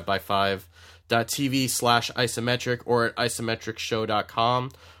episode at 5by5.tv/isometric or at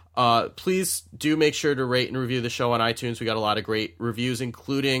isometricshow.com. Please do make sure to rate and review the show on iTunes. We got a lot of great reviews,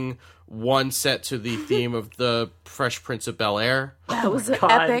 including one set to the theme of the Fresh Prince of Bel-Air. That was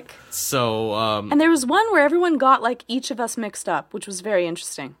epic. So, and there was one where everyone got like each of us mixed up, which was very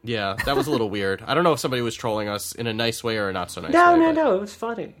interesting. Yeah, that was a little weird. I don't know if somebody was trolling us in a nice way or a not so nice way. No, it was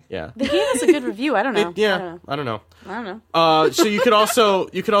funny. Yeah, they gave us a good review. I don't know. I don't know. So you could also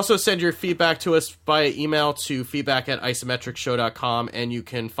send your feedback to us via email to feedback@isometricshow.com, and you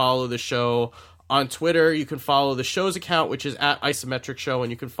can follow the show on Twitter. You can follow the show's account, which is @isometricshow,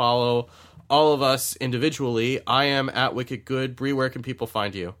 and you can follow all of us individually. I am @WickedGood. Bree, where can people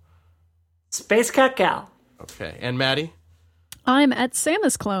find you? Space Cat Gal. Okay, and Maddie? I'm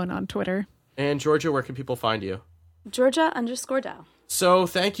 @SamusClone on Twitter. And Georgia, where can people find you? Georgia_Dow. So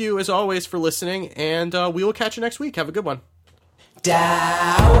thank you as always for listening, and we will catch you next week. Have a good one.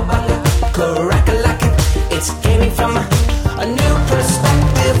 It's gaming from a new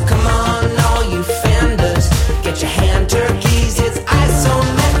perspective. Come on, all you fenders, get your hand turkeys. It's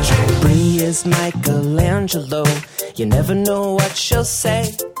isometric. Bree is Michelangelo. You never know what she'll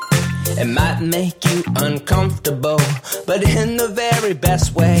say. It might make you uncomfortable, but in the very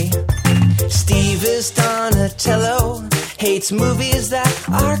best way. Steve is Donatello, hates movies that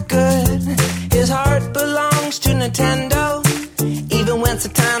are good. His heart belongs to Nintendo, even when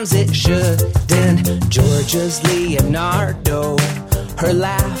sometimes it shouldn't. Georgia's Leonardo, her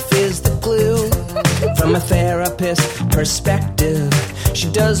laugh is the glue. From a therapist perspective, she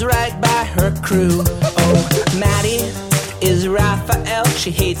does right by her crew. Oh, Maddie is Raphael,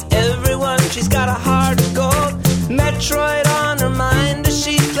 she hates everyone, she's got a heart of gold. Metroid on her mind as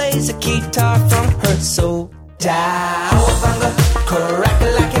she plays a guitar from her soul. Cowabunga,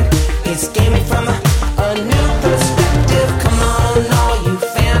 crack-a-lackin', it's gaming from a new perspective. Come on, all you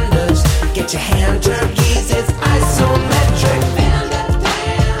fanders, get your hand turned.